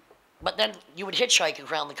how. But then you would hitchhike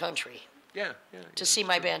around the country Yeah. to see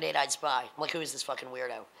my Band-Aid-Eyed Spy. I'm like, who is this fucking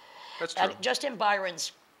weirdo? That's true. And just in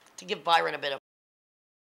Byron's, to give Byron a bit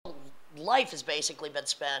of life has basically been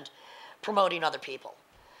spent promoting other people.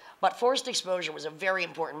 But Forced Exposure was a very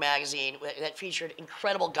important magazine that featured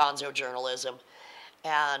incredible gonzo journalism.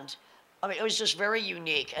 And, I mean, it was just very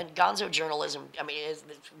unique. And gonzo journalism, I mean, there's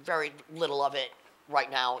very little of it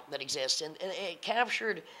right now that exists. And it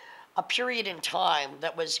captured a period in time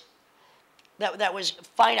that was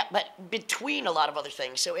fine, but between a lot of other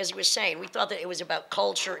things. So as he was saying, we thought that it was about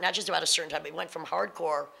culture, not just about a certain time. It went from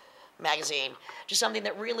hardcore magazine to something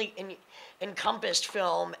that really encompassed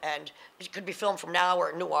film, and it could be film from now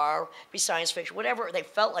or noir, be science fiction, whatever they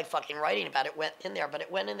felt like fucking writing about it went in there. But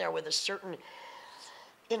it went in there with a certain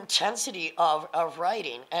intensity of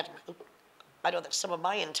writing. And I know that some of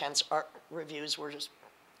my intense art reviews were just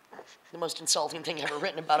the most insulting thing ever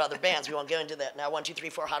written about other bands. We won't go into that now. 1, 2, 3,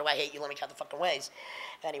 4. How do I hate you? Let me count the fucking ways.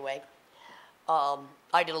 Anyway,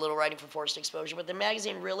 I did a little writing for Forced Exposure, but the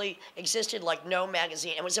magazine really existed like no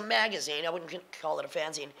magazine. It was a magazine. I wouldn't call it a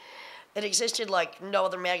fanzine. It existed like no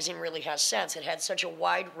other magazine really has since. It had such a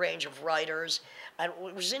wide range of writers, and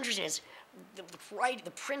what was interesting is the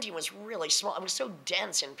printing was really small. It was so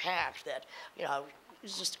dense and packed that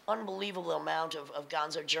was just unbelievable amount of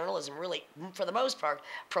gonzo journalism, really, for the most part,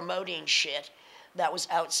 promoting shit that was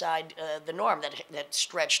outside the norm, that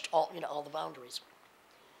stretched all, you know, all the boundaries.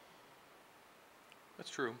 That's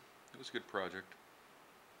true. It was a good project.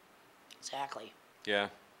 Exactly. Yeah.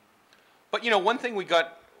 But, you know, one thing we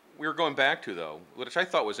were going back to, though, which I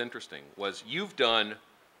thought was interesting, was you've done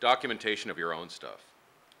documentation of your own stuff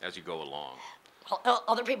as you go along. Well,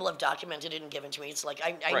 other people have documented it and given to me. It's like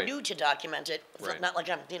I Right. knew to document it. It's Right. not like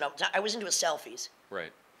I'm, you know, I was into selfies.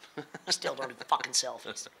 Right. I still don't do fucking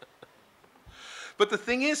selfies. But the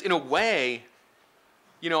thing is, in a way,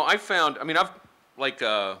 you know, I've, like, you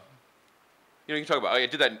know, you can talk about, I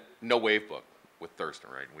did that No Wave book with Thurston,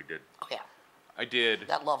 right? We did, Oh yeah, I did,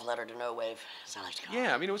 that love letter to No Wave, as I like to call it.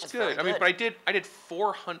 yeah, I mean, it was That's good. very I mean, but I did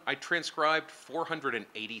I transcribed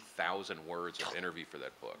 480,000 words of interview for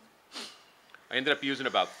that book. I ended up using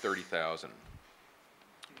about 30,000.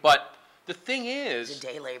 But the thing He's is, a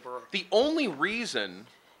day laborer. the only reason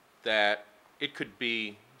that it could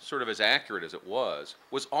be sort of as accurate as it was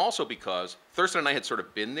also because Thurston and I had sort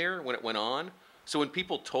of been there when it went on. So when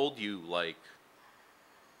people told you, like,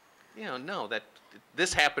 you know, no, that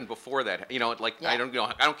this happened before that, you know, like, Yeah. I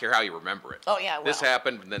don't care how you remember it. Oh yeah, well, This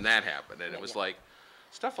happened and then that happened, and it was Yeah. like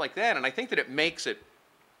stuff like that. And I think that it makes it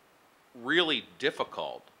really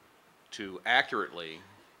difficult to accurately,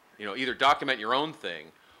 you know, either document your own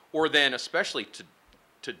thing, or then especially to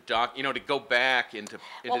go back into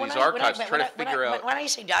these archives, try to figure out. When I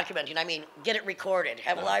say documenting, I mean get it recorded,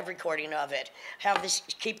 have a live recording of it,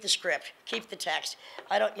 keep the script, keep the text.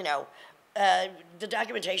 I don't, you know, the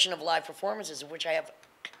documentation of live performances, of which I have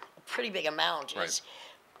a pretty big amount, Right. is,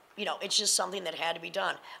 you know, it's just something that had to be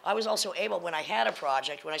done. I was also able, when I had a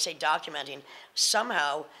project, when I say documenting,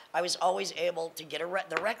 somehow I was always able to get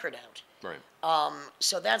the record out. Right.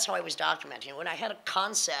 So that's how I was documenting. When I had a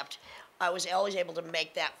concept, I was always able to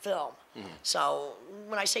make that film. Mm-hmm. So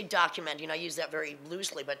when I say documenting, I use that very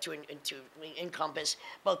loosely, but to encompass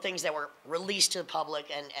both things that were released to the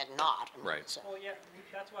public and not. Right. So, Well, yeah,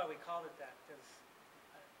 that's why we called it that, because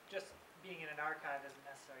just being in an archive isn't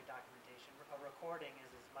necessarily documentation. A recording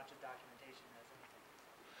is as much a documentation as anything.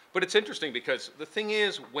 But it's interesting because the thing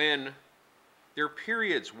is, when there are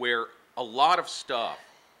periods where a lot of stuff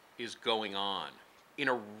is going on in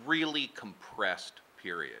a really compressed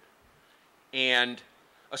period, and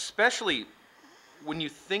especially when you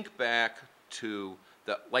think back to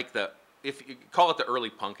if you call it the early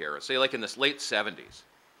punk era, say like in this late 70s,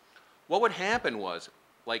 what would happen was,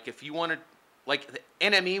 like, if you wanted, like, the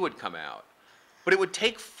NME would come out, but it would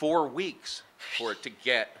take 4 weeks for it to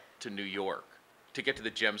get to New York, to get to the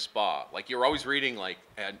Gem Spa. Like, you're always reading, like,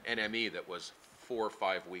 an NME that was 4 or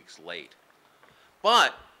 5 weeks late.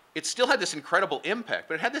 But it still had this incredible impact,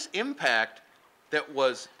 but it had this impact that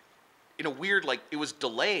was, in a weird, like, it was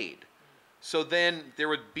delayed. So then there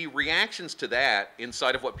would be reactions to that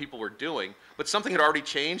inside of what people were doing, but something had already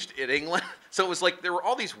changed in England. So it was like there were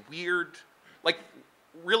all these weird, like,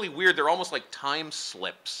 really weird, they're almost like time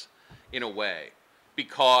slips in a way,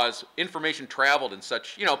 because information traveled in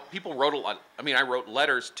such, you know, people wrote a lot. I mean, I wrote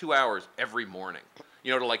letters 2 hours every morning,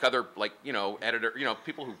 you know, to like other, like, you know, editor, you know,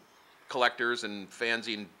 people who, collectors and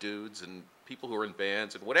fanzine dudes and people who were in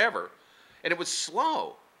bands and whatever. And it was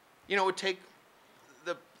slow. You know, it would take,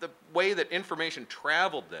 the way that information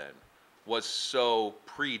traveled then was so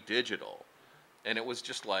pre-digital. And it was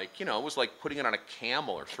just like, you know, it was like putting it on a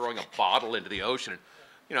camel or throwing a bottle into the ocean and,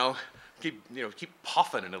 you know, keep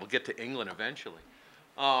puffing and it'll get to England eventually.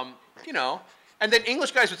 You know, and then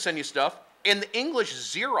English guys would send you stuff, and the English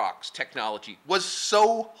Xerox technology was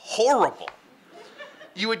so horrible.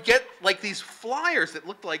 You would get like these flyers that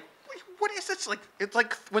looked like, what is this? Like, it's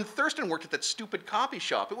like when Thurston worked at that stupid copy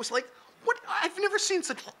shop. It was like, what? I've never seen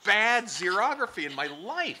such bad xerography in my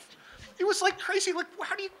life. It was like crazy. Like,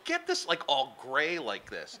 how do you get this like all gray like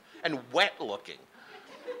this and wet looking?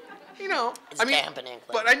 You know, it's I mean, damp and ink.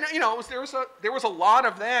 but I know, you know, there was a lot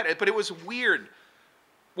of that, but it was weird.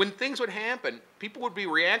 When things would happen, people would be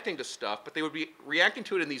reacting to stuff, but they would be reacting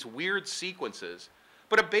to it in these weird sequences.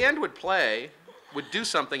 But a band would play, would do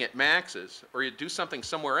something at Max's, or you'd do something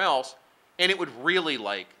somewhere else, and it would really,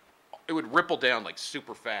 like, it would ripple down like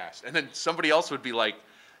super fast. And then somebody else would be like,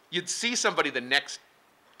 you'd see somebody the next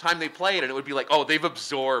time they played, and it would be like, oh, they've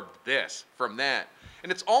absorbed this from that.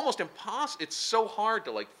 And it's almost impossible. It's so hard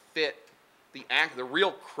to like fit the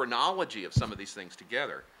real chronology of some of these things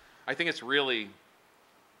together. I think it's really,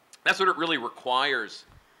 that's what it really requires,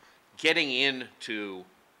 getting into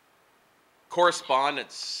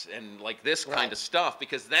correspondence and like this kind of stuff,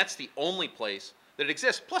 because that's the only place that it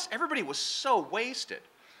exists. Plus, everybody was so wasted.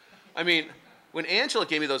 I mean, when Angela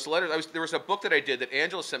gave me those letters, there was a book that I did that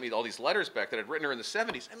Angela sent me all these letters back that I'd written her in the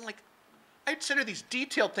 70s. And like, I'd send her these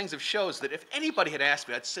detailed things of shows that if anybody had asked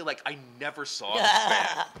me, I'd say like, I never saw this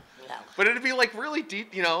band. No. But it'd be like really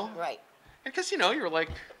deep, you know. Right. Because, you know, you're like,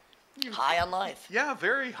 High on life. yeah,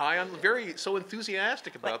 very high on, so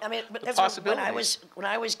enthusiastic about But, I mean, but the that's possibilities. when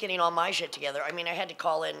I was getting all my shit together. I mean, I had to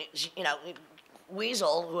call in, you know,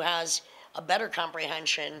 Weasel, who has a better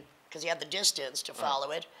comprehension because he had the distance to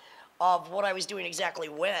follow it, of what I was doing exactly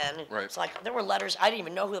when. Right. It's like there were letters I didn't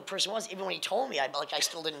even know who the person was. Even when he told me, I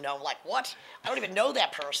still didn't know. Like, what? I don't even know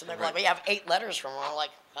that person. They're like, we have 8 letters from him. I'm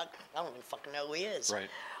like, I don't even fucking know who he is. Right.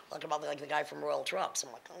 Like about like the guy from Royal Trumps.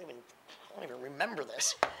 I'm like, I don't even remember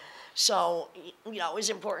this. So, you know, it was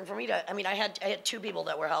important for me to, I mean, I had 2 people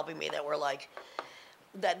that were helping me that were like,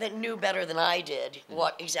 that knew better than I did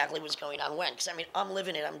what exactly was going on when. Because, I mean, I'm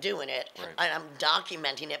living it, I'm doing it, Right. and I'm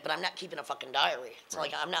documenting it, but I'm not keeping a fucking diary. It's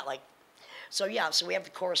like, I'm not like, so yeah, so we have the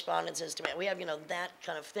correspondences to, we have, you know, that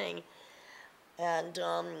kind of thing. And,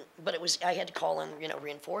 but it was, I had to call in, you know,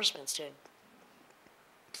 reinforcements to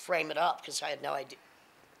frame it up, because I had no idea.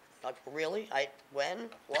 Like, really?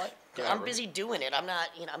 When? What? 'Cause Yeah, I'm right. busy doing it. I'm not,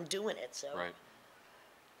 you know, I'm doing it, so. Right.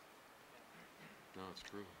 No, it's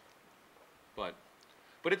true. But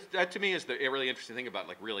that to me is the really interesting thing about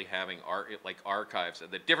like really having archives.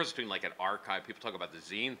 The difference between like an archive, people talk about the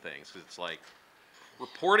zine things, because it's like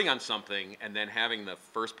reporting on something and then having the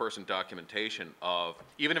first person documentation of,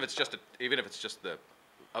 even if it's just the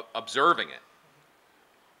observing it.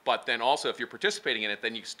 But then also if you're participating in it,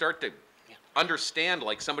 then you start to understand,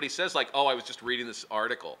 like somebody says like, oh, I was just reading this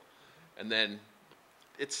article. And then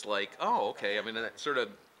it's like, oh, okay. I mean,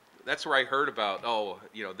 that's where I heard about, oh,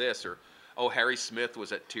 you know, this, or, oh, Harry Smith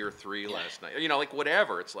was at Tier 3 last night. You know, like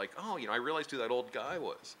whatever. It's like, oh, you know, I realized who that old guy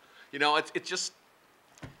was. You know, it's just,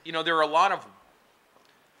 you know, there are a lot of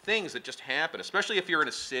things that just happen, especially if you're in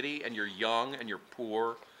a city and you're young and you're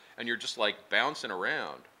poor and you're just like bouncing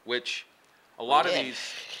around, which a lot of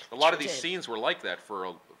these scenes were like that for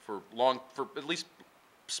at least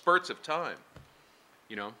spurts of time,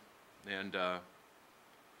 you know, and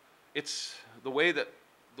it's the way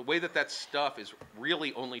that stuff is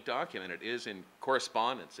really only documented is in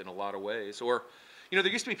correspondence in a lot of ways. Or, you know,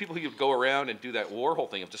 there used to be people who would go around and do that Warhol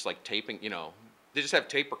thing of just like taping, you know, they just have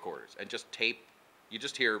tape recorders and just tape. You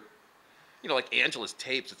just hear, you know, like Angela's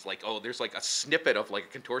tapes. It's like, oh, there's like a snippet of like a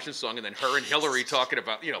contortion song, and then her and Hillary talking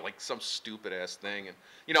about, you know, like some stupid ass thing, and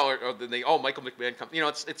you know, or then Michael McMahon comes. You know,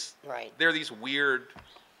 it's Right. There are these weird,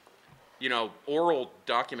 you know, oral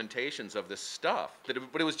documentations of this stuff. But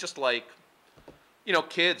it was just like, you know,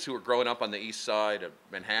 kids who were growing up on the east side of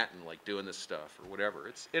Manhattan, like doing this stuff or whatever.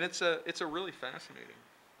 It's a really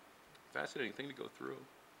fascinating thing to go through.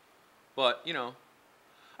 But you know,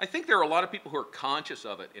 I think there are a lot of people who are conscious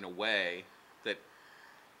of it in a way that,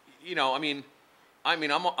 you know, I mean,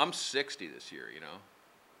 I'm 60 this year, you know,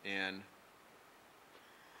 and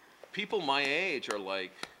people my age are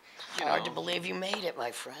like, you Hard know, to believe you made it,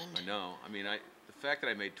 my friend. I know. I mean, the fact that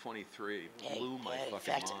I made 23 blew my fucking in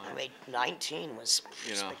fact, mind. I made 19 was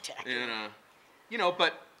You know, spectacular. and you know,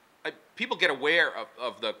 but people get aware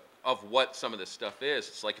of what some of this stuff is.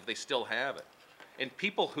 It's like if they still have it, and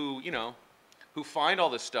people who, you know, who find all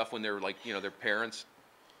this stuff when they're like, you know, their parents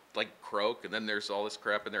like croak, and then there's all this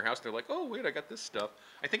crap in their house. They're like, oh wait, I got this stuff.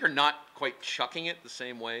 I think are not quite chucking it the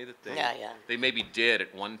same way that they maybe did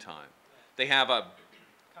at one time. They have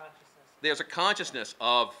there's a consciousness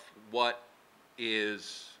of what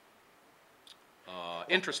is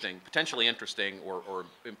interesting, potentially interesting, or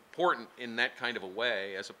important in that kind of a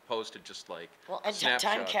way, as opposed to just like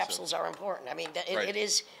Time capsules are important. I mean, Right. it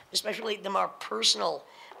is, especially the more personal.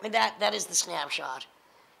 I mean, that is the snapshot.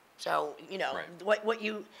 So, you know, Right.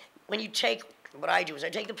 when you take, what I do is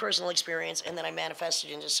I take the personal experience and then I manifest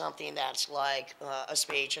it into something that's like a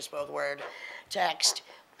speech, a spoken word, text,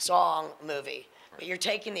 song, movie. But you're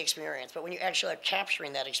taking the experience. But when you actually are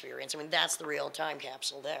capturing that experience, I mean, that's the real time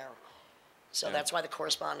capsule there. So Yeah. that's why the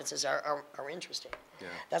correspondences are interesting. Yeah.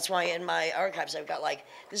 That's why in my archives I've got like,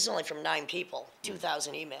 this is only from 9 people,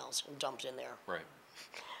 2,000 emails dumped in there. Right.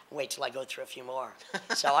 Wait till I go through a few more.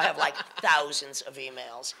 So I have like thousands of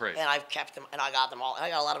emails, Right. and I've kept them, and I got them all. I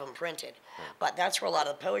got a lot of them printed, but that's where a lot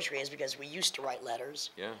of the poetry is, because we used to write letters,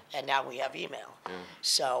 Yeah. and now we have email. Yeah.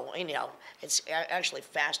 So, you know, it's actually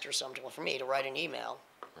faster sometimes for me to write an email.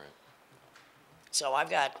 Right. So I've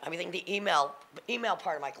got, I think the email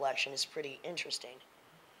part of my collection is pretty interesting.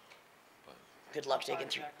 Good luck digging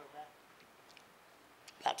through.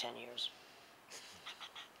 About 10 years.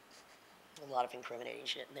 A lot of incriminating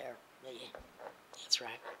shit in there. Yeah, that's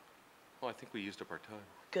right. Well, I think we used up our time.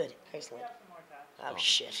 Good. Excellent. We have some more time. Oh,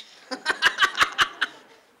 shit.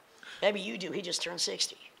 Maybe you do. He just turned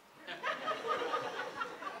 60.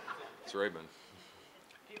 It's Raymond.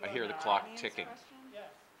 I hear the No. clock Audience ticking. question? Yeah.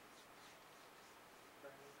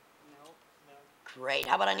 Nope. No. Great.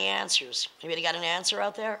 How about any answers? Anybody got an answer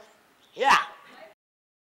out there? Yeah.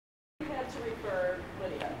 You have to refer,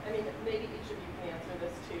 Lydia, I mean, maybe each of you can answer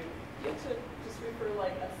this too. You have to just refer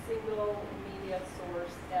like a single media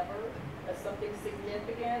source ever as something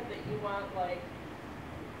significant that you want like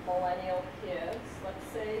millennial kids,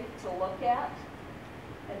 let's say, to look at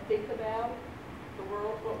and think about the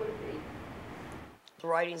world. What would it be? The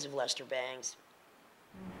writings of Lester Bangs.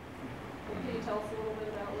 Can you tell us a little bit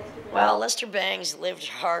about Lester Bangs? Well, Lester Bangs lived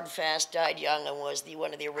hard, fast, died young, and was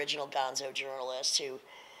one of the original gonzo journalists who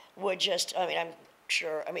would just, I mean, I'm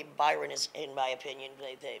sure, I mean, Byron is, in my opinion,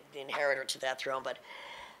 the inheritor to that throne, but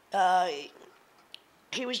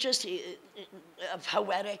he was just a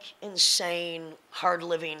poetic, insane,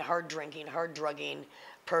 hard-living, hard-drinking, hard-drugging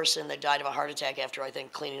person that died of a heart attack after, I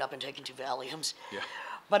think, cleaning up and taking 2 Valiums. Yeah.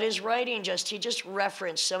 But his writing he just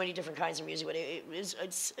referenced so many different kinds of music.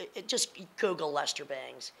 But just Google Lester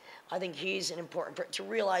Bangs. I think he's an important to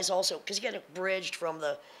realize also, because he got bridged from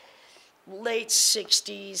the late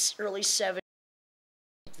 60s, early 70s,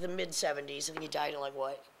 the mid 70s. I think he died in like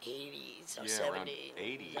what, 80s or Yeah, 70s. around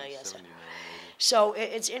 80, No, yes. 79, 80. So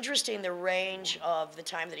it's interesting the range of the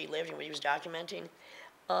time that he lived and what he was documenting.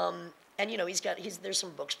 And you know, there's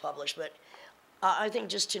some books published, but I think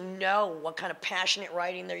just to know what kind of passionate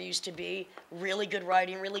writing there used to be, really good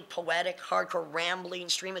writing, really poetic, hardcore, rambling,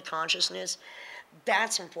 stream of consciousness,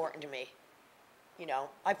 that's important to me. You know,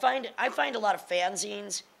 I find a lot of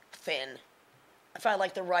fanzines thin. I find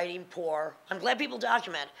like the writing poor. I'm glad people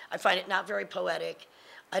document. I find it not very poetic.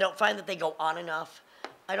 I don't find that they go on enough.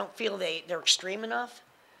 I don't feel they're extreme enough.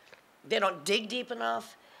 They don't dig deep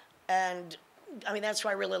enough. And I mean, that's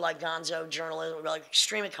why I really like gonzo journalism, like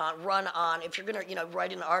stream of run on. If you're gonna, you know,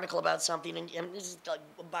 write an article about something, and this is like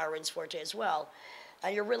Byron's forte as well,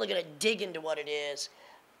 and you're really gonna dig into what it is.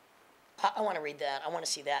 I want to read that. I want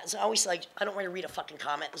to see that. It's always like, I don't want to read a fucking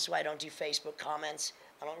comment. This is why I don't do Facebook comments.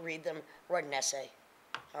 I don't read them. Write an essay.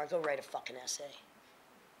 All right, go write a fucking essay.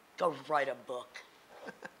 Go write a book.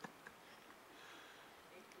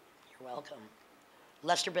 You're welcome.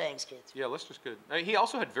 Lester Bangs, kids. Yeah, Lester's good. He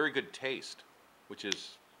also had very good taste, which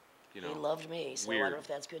is, you know. He loved me, so I weird. don't know if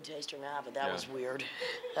that's good taste or not, but that Yeah. was weird.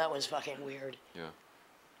 That was fucking weird. Yeah.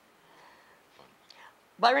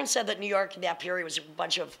 Byron said that New York in that period was a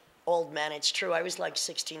bunch of old men. It's true. I was like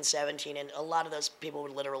 16, 17, and a lot of those people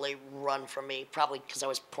would literally run from me, probably because I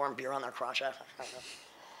was pouring beer on their crotch. I don't know.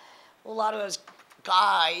 A lot of those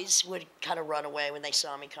guys would kind of run away when they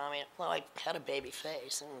saw me coming. Well, I had a baby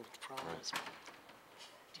face. The problem is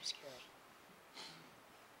too scary.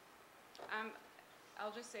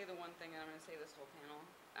 I'll just say the one thing, and I'm going to say this whole panel.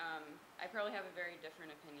 I probably have a very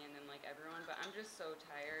different opinion than like everyone, but I'm just so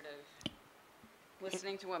tired of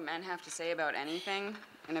listening to what men have to say about anything,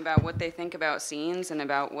 and about what they think about scenes, and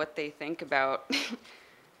about what they think about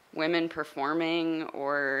women performing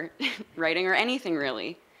or writing or anything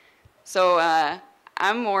really. So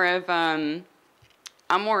I'm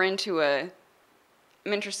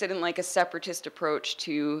interested in like a separatist approach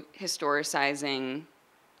to historicizing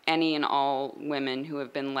any and all women who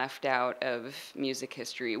have been left out of music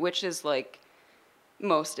history, which is like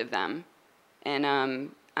most of them. And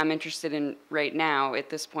I'm interested in right now, at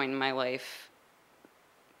this point in my life,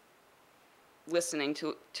 listening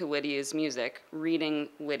to Lydia's music, reading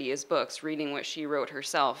Lydia's books, reading what she wrote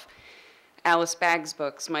herself. Alice Bagg's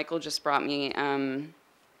books. Michael just brought me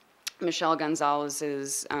Michelle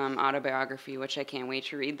Gonzalez's autobiography, which I can't wait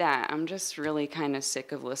to read that. I'm just really kind of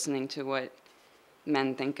sick of listening to what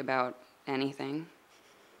men think about anything.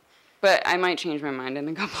 But I might change my mind in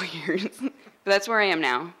a couple of years. But that's where I am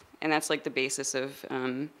now, and that's like the basis of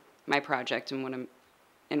my project and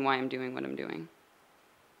why I'm doing what I'm doing.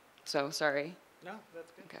 So sorry. No,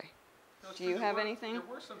 that's good. Okay. No, it's Do you good. have anything? There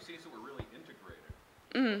were some scenes that were really integrated.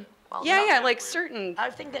 Mm-hmm. Well, Yeah, no- yeah, like certain I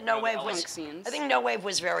think that No Wave was. punk scenes. I think No Wave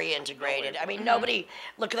was very integrated. I mean, nobody.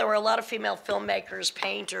 Look, there were a lot of female filmmakers,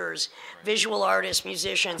 painters, visual artists,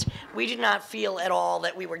 musicians. We did not feel at all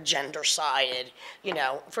that we were gender-sided. You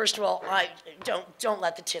know, first of all, don't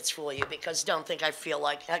let the tits fool you, because don't think I feel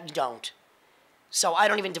like don't. So I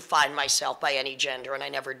don't even define myself by any gender, and I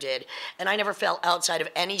never did. And I never felt outside of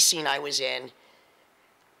any scene I was in.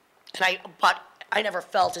 But I never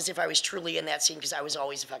felt as if I was truly in that scene because I was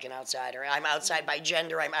always a fucking outsider. I'm outside by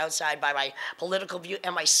gender, I'm outside by my political view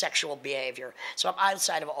and my sexual behavior. So I'm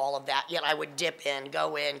outside of all of that, yet I would dip in,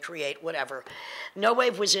 go in, create, whatever. No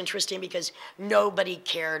Wave was interesting because nobody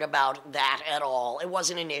cared about that at all. It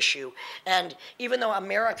wasn't an issue. And even though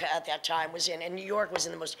America at that time was in, and New York was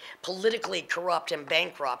in the most politically corrupt and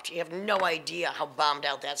bankrupt, you have no idea how bombed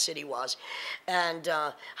out that city was and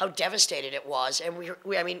how devastated it was. And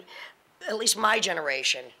I mean, at least my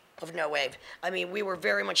generation of No Wave, I mean, we were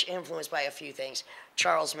very much influenced by a few things.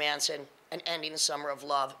 Charles Manson and Ending the Summer of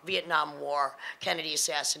Love, Vietnam War, Kennedy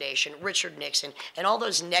assassination, Richard Nixon, and all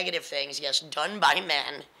those negative things, yes, done by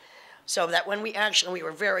men. So that when we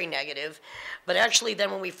were very negative, but actually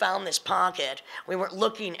then when we found this pocket, we weren't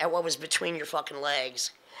looking at what was between your fucking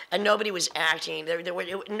legs. And nobody was acting.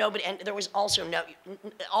 Nobody, and there was also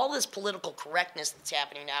all this political correctness that's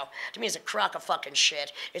happening now, to me, is a crock of fucking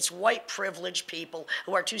shit. It's white privileged people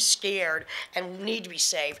who are too scared and need to be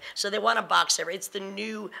safe, so they want to box everything. It's the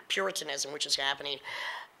new Puritanism which is happening.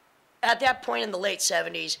 At that point in the late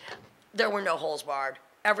 70s, there were no holes barred.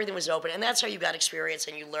 Everything was open, and that's how you got experience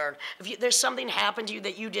and you learn. If there's something happened to you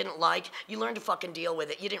that you didn't like, you learn to fucking deal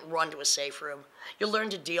with it. You didn't run to a safe room. You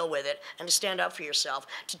learn to deal with it and to stand up for yourself,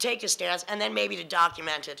 to take a stance, and then maybe to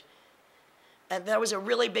document it. And that was a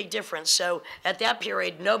really big difference. So at that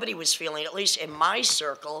period, nobody was feeling, at least in my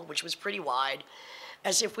circle, which was pretty wide,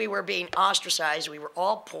 as if we were being ostracized. We were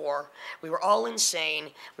all poor. We were all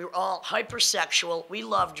insane. We were all hypersexual. We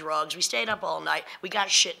loved drugs. We stayed up all night. We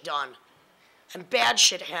got shit done. And bad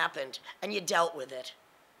shit happened, and you dealt with it.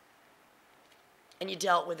 And you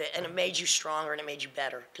dealt with it, and it made you stronger, and it made you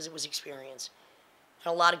better, because it was experience.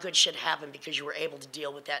 And a lot of good shit happened because you were able to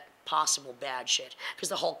deal with that possible bad shit. Because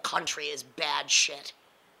the whole country is bad shit.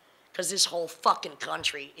 Because this whole fucking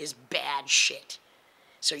country is bad shit.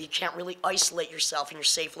 So you can't really isolate yourself in your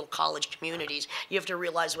safe little college communities. You have to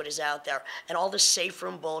realize what is out there. And all this safe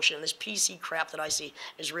room bullshit and this PC crap that I see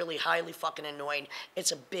is really highly fucking annoying.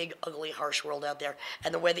 It's a big, ugly, harsh world out there.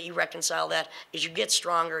 And the way that you reconcile that is you get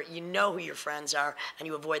stronger, you know who your friends are, and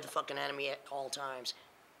you avoid the fucking enemy at all times.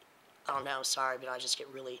 I don't know, sorry, but I just get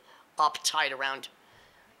really uptight around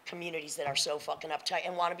communities that are so fucking uptight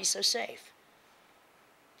and want to be so safe.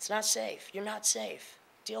 It's not safe. You're not safe.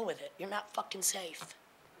 Deal with it. You're not fucking safe.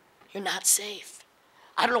 You're not safe.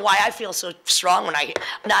 I don't know why I feel so strong when I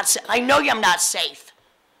know I'm not safe.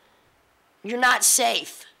 You're not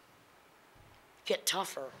safe. Get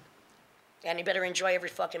tougher. And you better enjoy every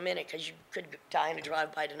fucking minute, because you could die in a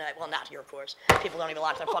drive-by tonight. Well, not here, of course. People don't even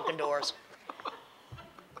lock their fucking doors.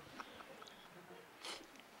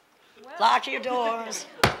 Lock your doors.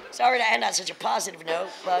 Sorry to end on such a positive note,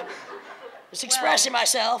 but just expressing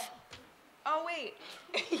myself. Oh, wait.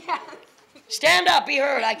 Yeah. Stand up, be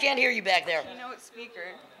heard. I can't hear you back there. Keynote speaker.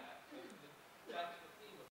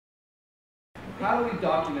 How do we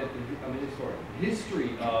document the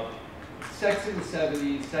history of sex in the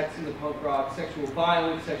 70s, sex in the punk rock, sexual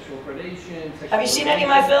violence, sexual predation, sexual... Have you seen any of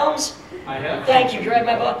my films? I have. Thank you. You read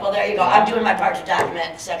my book? Well, there you go. I'm doing my part to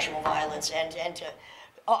document sexual violence and to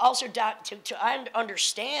also to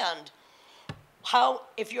understand how,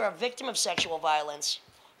 if you're a victim of sexual violence,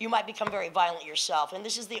 you might become very violent yourself. And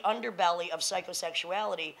this is the underbelly of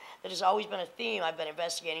psychosexuality that has always been a theme I've been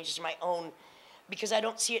investigating just in my own, because I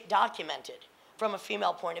don't see it documented from a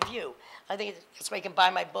female point of view. I think that's why you can buy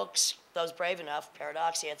my books, those brave enough,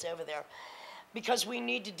 Paradoxia, it's over there. Because we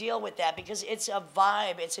need to deal with that, because it's a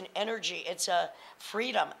vibe, it's an energy, it's a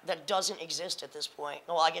freedom that doesn't exist at this point.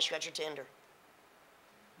 Well, I guess you got your Tinder.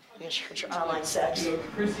 You got your online sex. You know,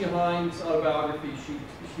 Chrissy Hines' autobiography, she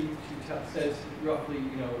says roughly,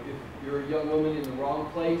 you know, if you're a young woman in the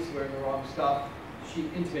wrong place, wearing the wrong stuff, she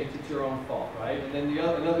intimates it's your own fault, right? And then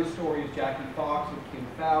another story is Jackie Fox with King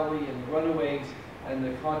Fowley and the Runaways and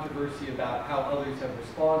the controversy about how others have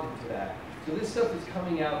responded to that. So this stuff is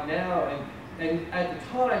coming out now, and at the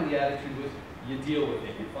time the attitude was, you deal with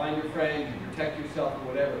it. You find your friend, you protect yourself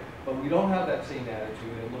or whatever. But we don't have that same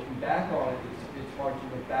attitude, and looking back on it, it's hard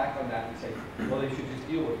to look back on that and say, well, they should just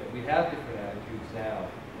deal with it. We have different attitudes now.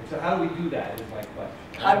 And so how do we do that is my question.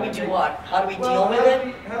 How do we do what? How do we deal with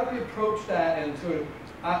it? How do we approach that and sort of,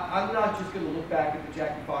 I'm not just going to look back at the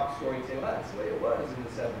Jackie Fox story and say, well, that's the way it was in the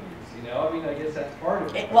 70s. You know, I mean, I guess that's part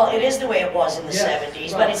of it. Well, it is the way it was in the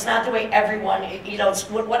 70s, right. but it's not the way everyone, you know,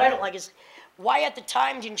 what I don't like is, why at the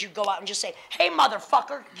time didn't you go out and just say, hey,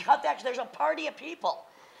 motherfucker, cut that, there's a party of people.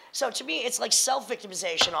 So to me, it's like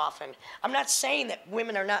self-victimization often. I'm not saying that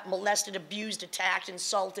women are not molested, abused, attacked,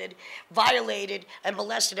 insulted, violated, and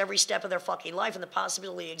molested every step of their fucking life, and the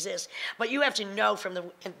possibility exists. But you have to know from the,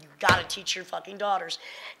 and you gotta teach your fucking daughters.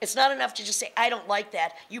 It's not enough to just say, I don't like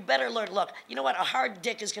that. You better learn, look, you know what, a hard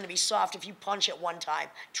dick is gonna be soft if you punch it one time.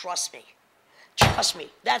 Trust me. Trust me.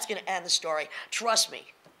 That's gonna end the story. Trust me.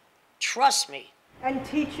 Trust me. And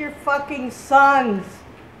teach your fucking sons.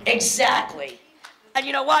 Exactly. And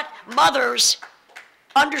you know what? Mothers,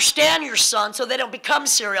 understand your son so they don't become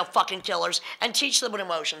serial fucking killers, and teach them what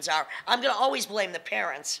emotions are. I'm going to always blame the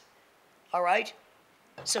parents. All right?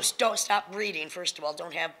 So don't stop reading, first of all.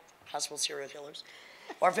 Don't have possible serial killers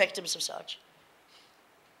or victims of such.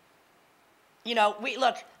 You know,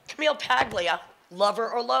 look, Camille Paglia, lover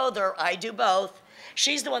or loather, I do both.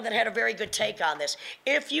 She's the one that had a very good take on this.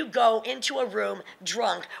 If you go into a room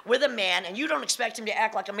drunk with a man and you don't expect him to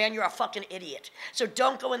act like a man, you're a fucking idiot. So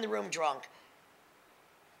don't go in the room drunk.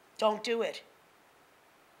 Don't do it.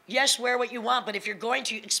 Yes, wear what you want, but if you're going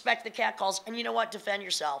to, expect the catcalls, and you know what? Defend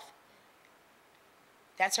yourself.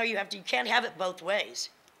 That's how you have to, you can't have it both ways.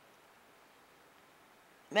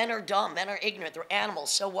 Men are dumb, men are ignorant, they're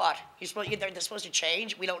animals, so what? They're supposed to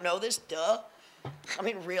change? We don't know this? Duh. I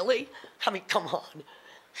mean, really? I mean, come on.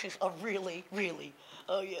 Oh, really? Really?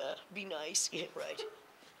 Oh, yeah, be nice. Yeah, right.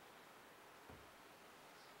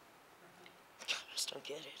 I just don't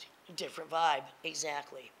get it. A different vibe,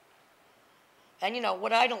 exactly. And you know,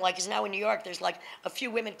 what I don't like is now in New York, there's like a few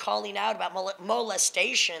women calling out about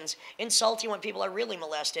molestations, insulting when people are really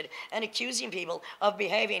molested, and accusing people of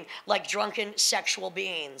behaving like drunken sexual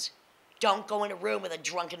beings. Don't go in a room with a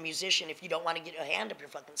drunken musician if you don't want to get a hand up your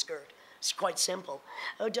fucking skirt. It's quite simple.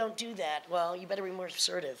 Oh, don't do that. Well, you better be more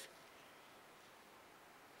assertive.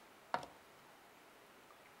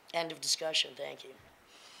 End of discussion. Thank you.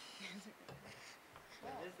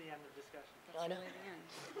 That is the end of discussion. I know.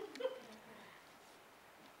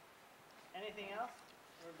 Anything else?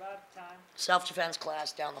 We're about time. Self-defense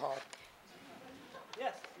class down the hall.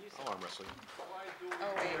 Yes, you said. Oh, I'm wrestling.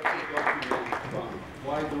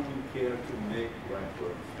 Why do we care to make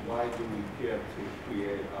records? Why do we care to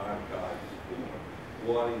create archives?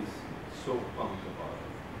 What is so punk about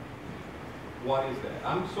it? What is that?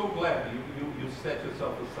 I'm so glad you set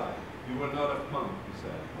yourself aside. You were not a punk, you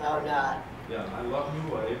said. No, not. Yeah, I love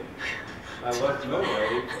New Wave. I love No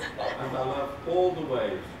Wave. And I love all the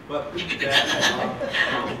waves. But that not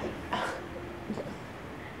punk.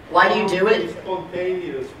 Why do you do it? It's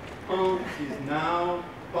spontaneous. Punk is now.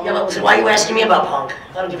 Yeah, but why are you asking me about punk?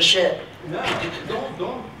 I don't give a shit. No,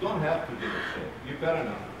 don't have to give a shit. You better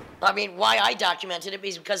not. I mean, why I documented it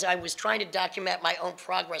is because I was trying to document my own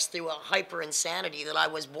progress through a hyper insanity that I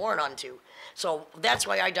was born onto. So that's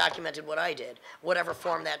why I documented what I did, whatever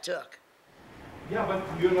form that took. Yeah, but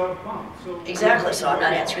you're not a punk, so... Exactly, so I'm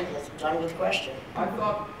not answering the question. I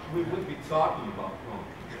thought we would be talking about punk.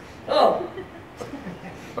 Oh,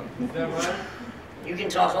 Is that right? you can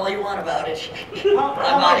talk all you want about it. How I'm out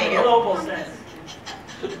about of the here. global sense?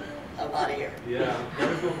 I'm out of here. Yeah,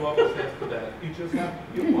 there is no global sense to that. You just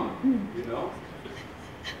have to be one, you know?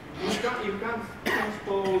 You can't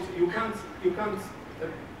transpose, you can't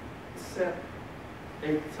set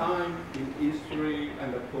a time in history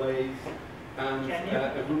and a place and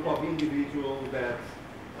a group of individuals that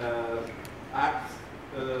act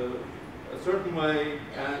a certain way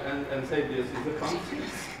and say this is a punk scene.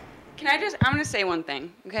 I'm going to say one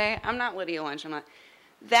thing, okay? I'm not Lydia Lunch. I'm not.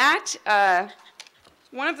 That,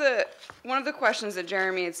 one of the questions that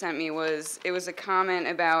Jeremy had sent me was, it was a comment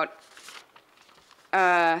about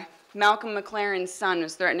Malcolm McLaren's son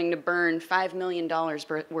was threatening to burn $5 million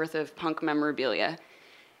worth of punk memorabilia.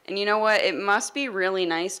 And you know what? It must be really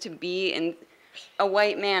nice to be in a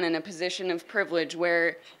white man in a position of privilege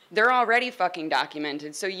where they're already fucking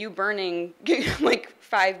documented. So you burning like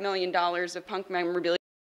 $5 million of punk memorabilia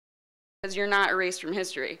because you're not erased from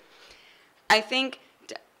history. I think,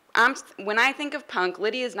 when I think of punk,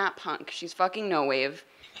 Lydia's not punk. She's fucking no wave.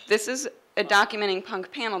 This is a documenting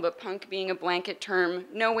punk panel, but punk being a blanket term,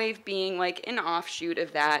 no wave being like an offshoot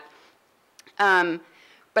of that.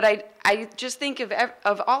 But I just think of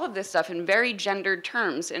all of this stuff in very gendered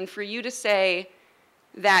terms, and for you to say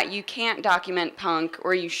that you can't document punk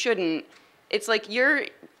or you shouldn't, it's like you're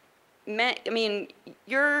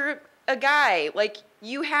a guy, like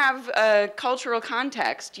you have a cultural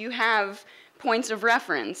context, you have points of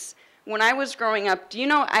reference. When I was growing up, do you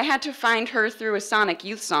know, I had to find her through a Sonic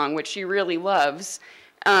Youth song, which she really loves,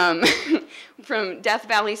 from Death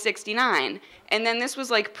Valley 69. And then this was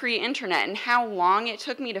like pre-internet, and how long it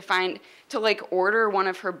took me to like order one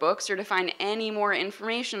of her books or to find any more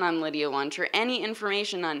information on Lydia Lunch or any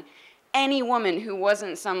information on any woman who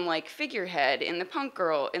wasn't some like figurehead in the punk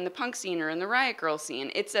scene or in the riot girl scene.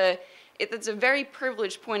 It's a very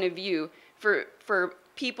privileged point of view for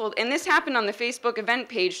people, and this happened on the Facebook event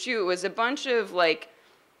page too. It was a bunch of like,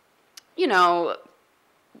 you know,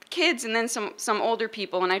 kids and then some older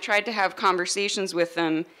people, and I tried to have conversations with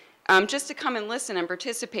them just to come and listen and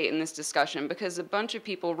participate in this discussion, because a bunch of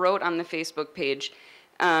people wrote on the Facebook page,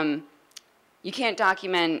 you can't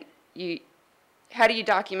document, how do you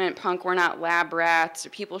document punk? We're not lab rats, or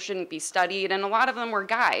people shouldn't be studied, and a lot of them were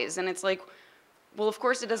guys, and it's like, well, of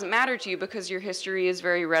course it doesn't matter to you because your history is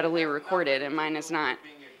very readily recorded and mine is not.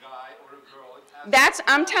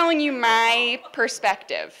 I'm telling you my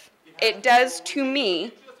perspective. It does to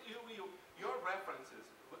me. Your references,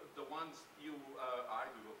 the ones you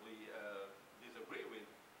arguably disagree with,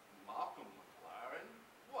 Malcolm McLaren,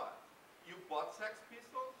 what? You bought Sex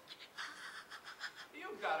Pistols? You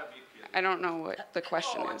gotta be kidding. I don't know what the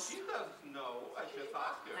question is. She doesn't know. I just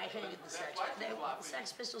asked her. I hated the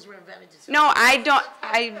Sex Pistols were invented to... No, I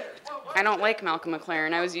don't like Malcolm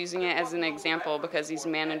McLaren. I was using it as an example because he's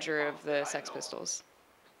manager of the Sex Pistols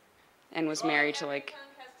and was married to like...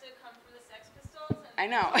 I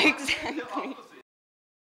know, exactly.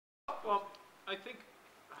 Well, I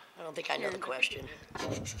don't think I know the question. I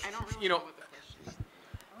don't really You know, know what the question is.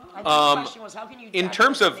 I think the question was, how can you in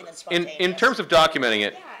terms of in terms of documenting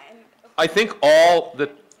it, Yeah, and I think all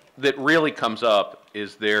that really comes up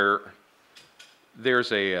is there's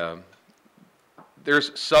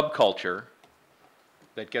subculture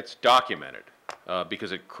that gets documented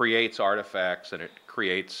because it creates artifacts and it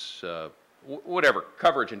creates whatever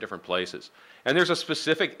coverage in different places. And there's a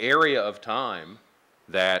specific area of time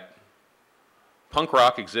that punk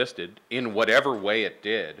rock existed in whatever way it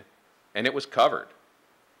did, and it was covered.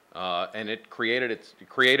 And it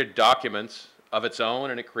created documents of its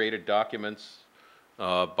own, and it created documents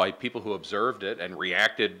by people who observed it and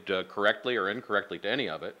reacted correctly or incorrectly to any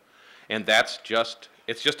of it. And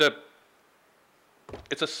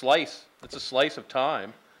it's a slice of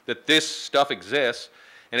time that this stuff exists,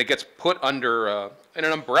 and it gets put under in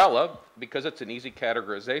an umbrella because it's an easy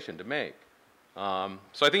categorization to make.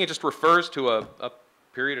 So I think it just refers to a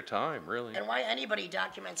period of time, really. And why anybody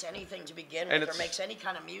documents anything to begin And with or it's- makes any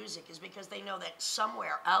kind of music is because they know that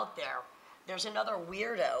somewhere out there's another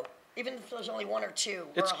weirdo, even if there's only one or two.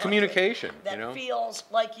 or It's 100, communication, that you know? feels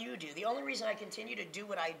like you do. The only reason I continue to do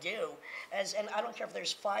what I do, and I don't care if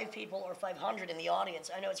there's 5 people or 500 in the audience,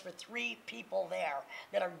 I know it's for 3 people there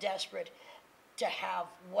that are desperate to have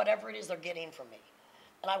whatever it is they're getting from me.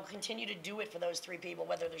 And I will continue to do it for those 3 people,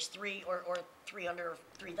 whether there's 3 or 300 or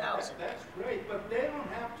 3,000. That's great, but they don't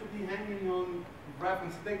have to be hanging on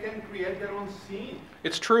references. They can create their own scene.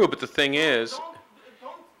 It's true, but the thing is, Don't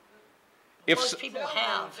if Most s- people tell them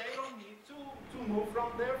have. they don't need to move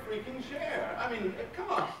from their freaking chair. I mean, come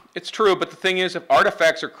on. it's true, but the thing is, if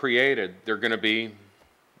artifacts are created, they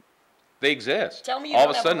exist. Tell me you all don't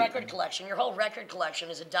of a have sudden. a record collection. Your whole record collection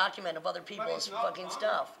is a document of other people's it's not fucking punk.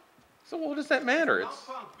 stuff. So what does that matter? Not It's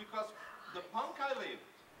punk, because the punk I live,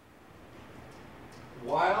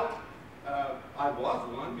 while I was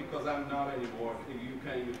one, because I'm not anymore, you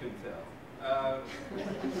can tell.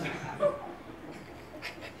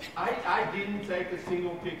 I didn't take a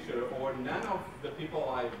single picture, or none of the people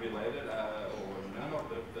I related, or none of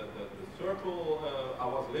the circle I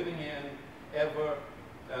was living in ever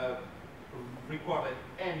recorded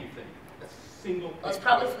anything. A single picture. That's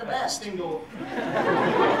probably for the best. A single anything.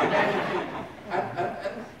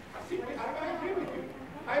 And see, I agree with you.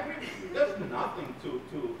 I agree with you. There's nothing to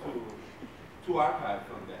archive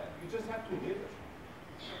from that. You just have to live it.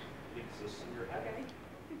 It exists in your head. Okay.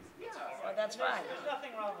 But that's fine. There's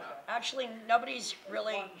nothing wrong with that. Actually, nobody's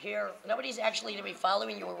really here. Nobody's actually going to be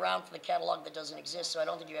following you around for the catalog that doesn't exist. So I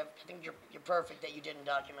don't think you have. I think you're perfect that you didn't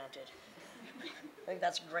document it. I think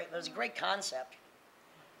that's great. That was a great concept.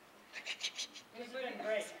 It's been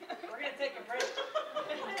great. We're going to take a break.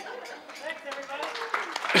 Next